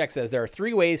 Karshak says there are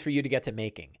 3 ways for you to get to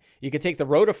Making. You can take the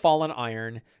Road of Fallen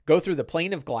Iron, go through the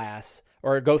Plain of Glass,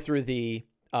 or go through the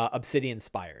Obsidian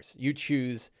Spires. You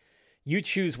choose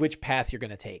which path you're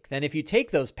going to take. Then if you take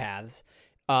those paths,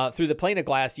 through the Plain of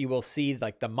Glass, you will see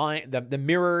like the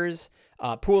mirrors,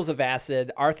 pools of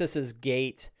acid, Arthas's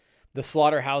Gate, the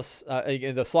slaughterhouse,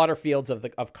 the slaughter fields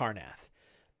of Karnath.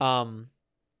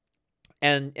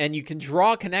 And you can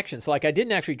draw connections. So like I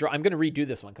didn't actually draw. I'm going to redo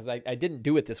this one because I didn't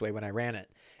do it this way when I ran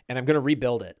it, and I'm going to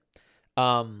rebuild it.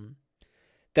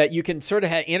 That you can sort of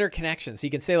have interconnections. So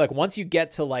you can say like once you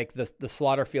get to like the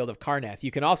slaughter field of Karnath,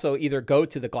 you can also either go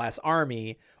to the Glass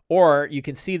Army, or you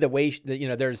can see the way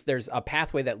that, there's a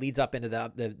pathway that leads up into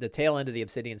the tail end of the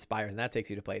Obsidian Spires, and that takes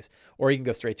you to place, or you can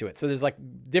go straight to it. So there's like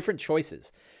different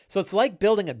choices. So it's like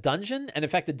building a dungeon, and in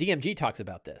fact, the DMG talks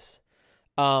about this.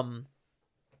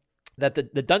 That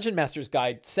the Dungeon Master's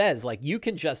Guide says like you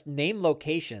can just name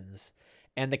locations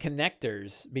and the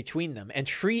connectors between them and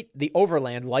treat the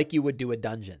overland like you would do a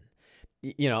dungeon.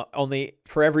 Only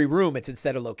for every room it's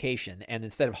instead of location, and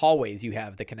instead of hallways you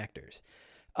have the connectors.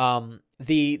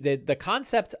 The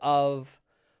concept of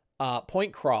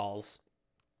point crawls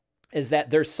is that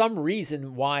there's some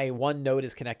reason why one node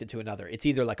is connected to another. It's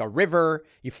either like a river,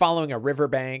 you're following a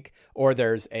riverbank, or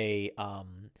there's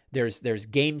there's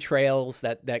game trails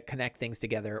that connect things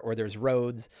together, or there's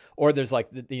roads, or there's like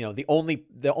the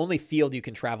only field you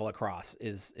can travel across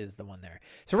is the one there.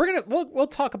 So we'll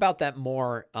talk about that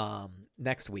more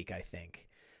next week, I think.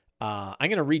 I'm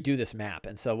gonna redo this map,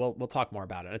 and so we'll talk more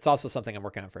about it. It's also something I'm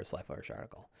working on for a Sly Flourish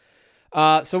article.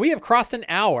 So we have crossed an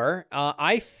hour.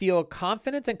 I feel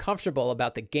confident and comfortable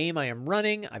about the game I am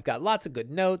running. I've got lots of good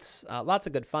notes, lots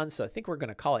of good fun. So I think we're going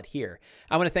to call it here.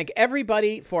 I want to thank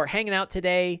everybody for hanging out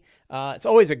today. It's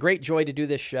always a great joy to do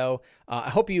this show. I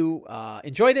hope you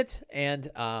enjoyed it, and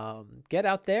get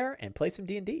out there and play some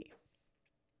D&D.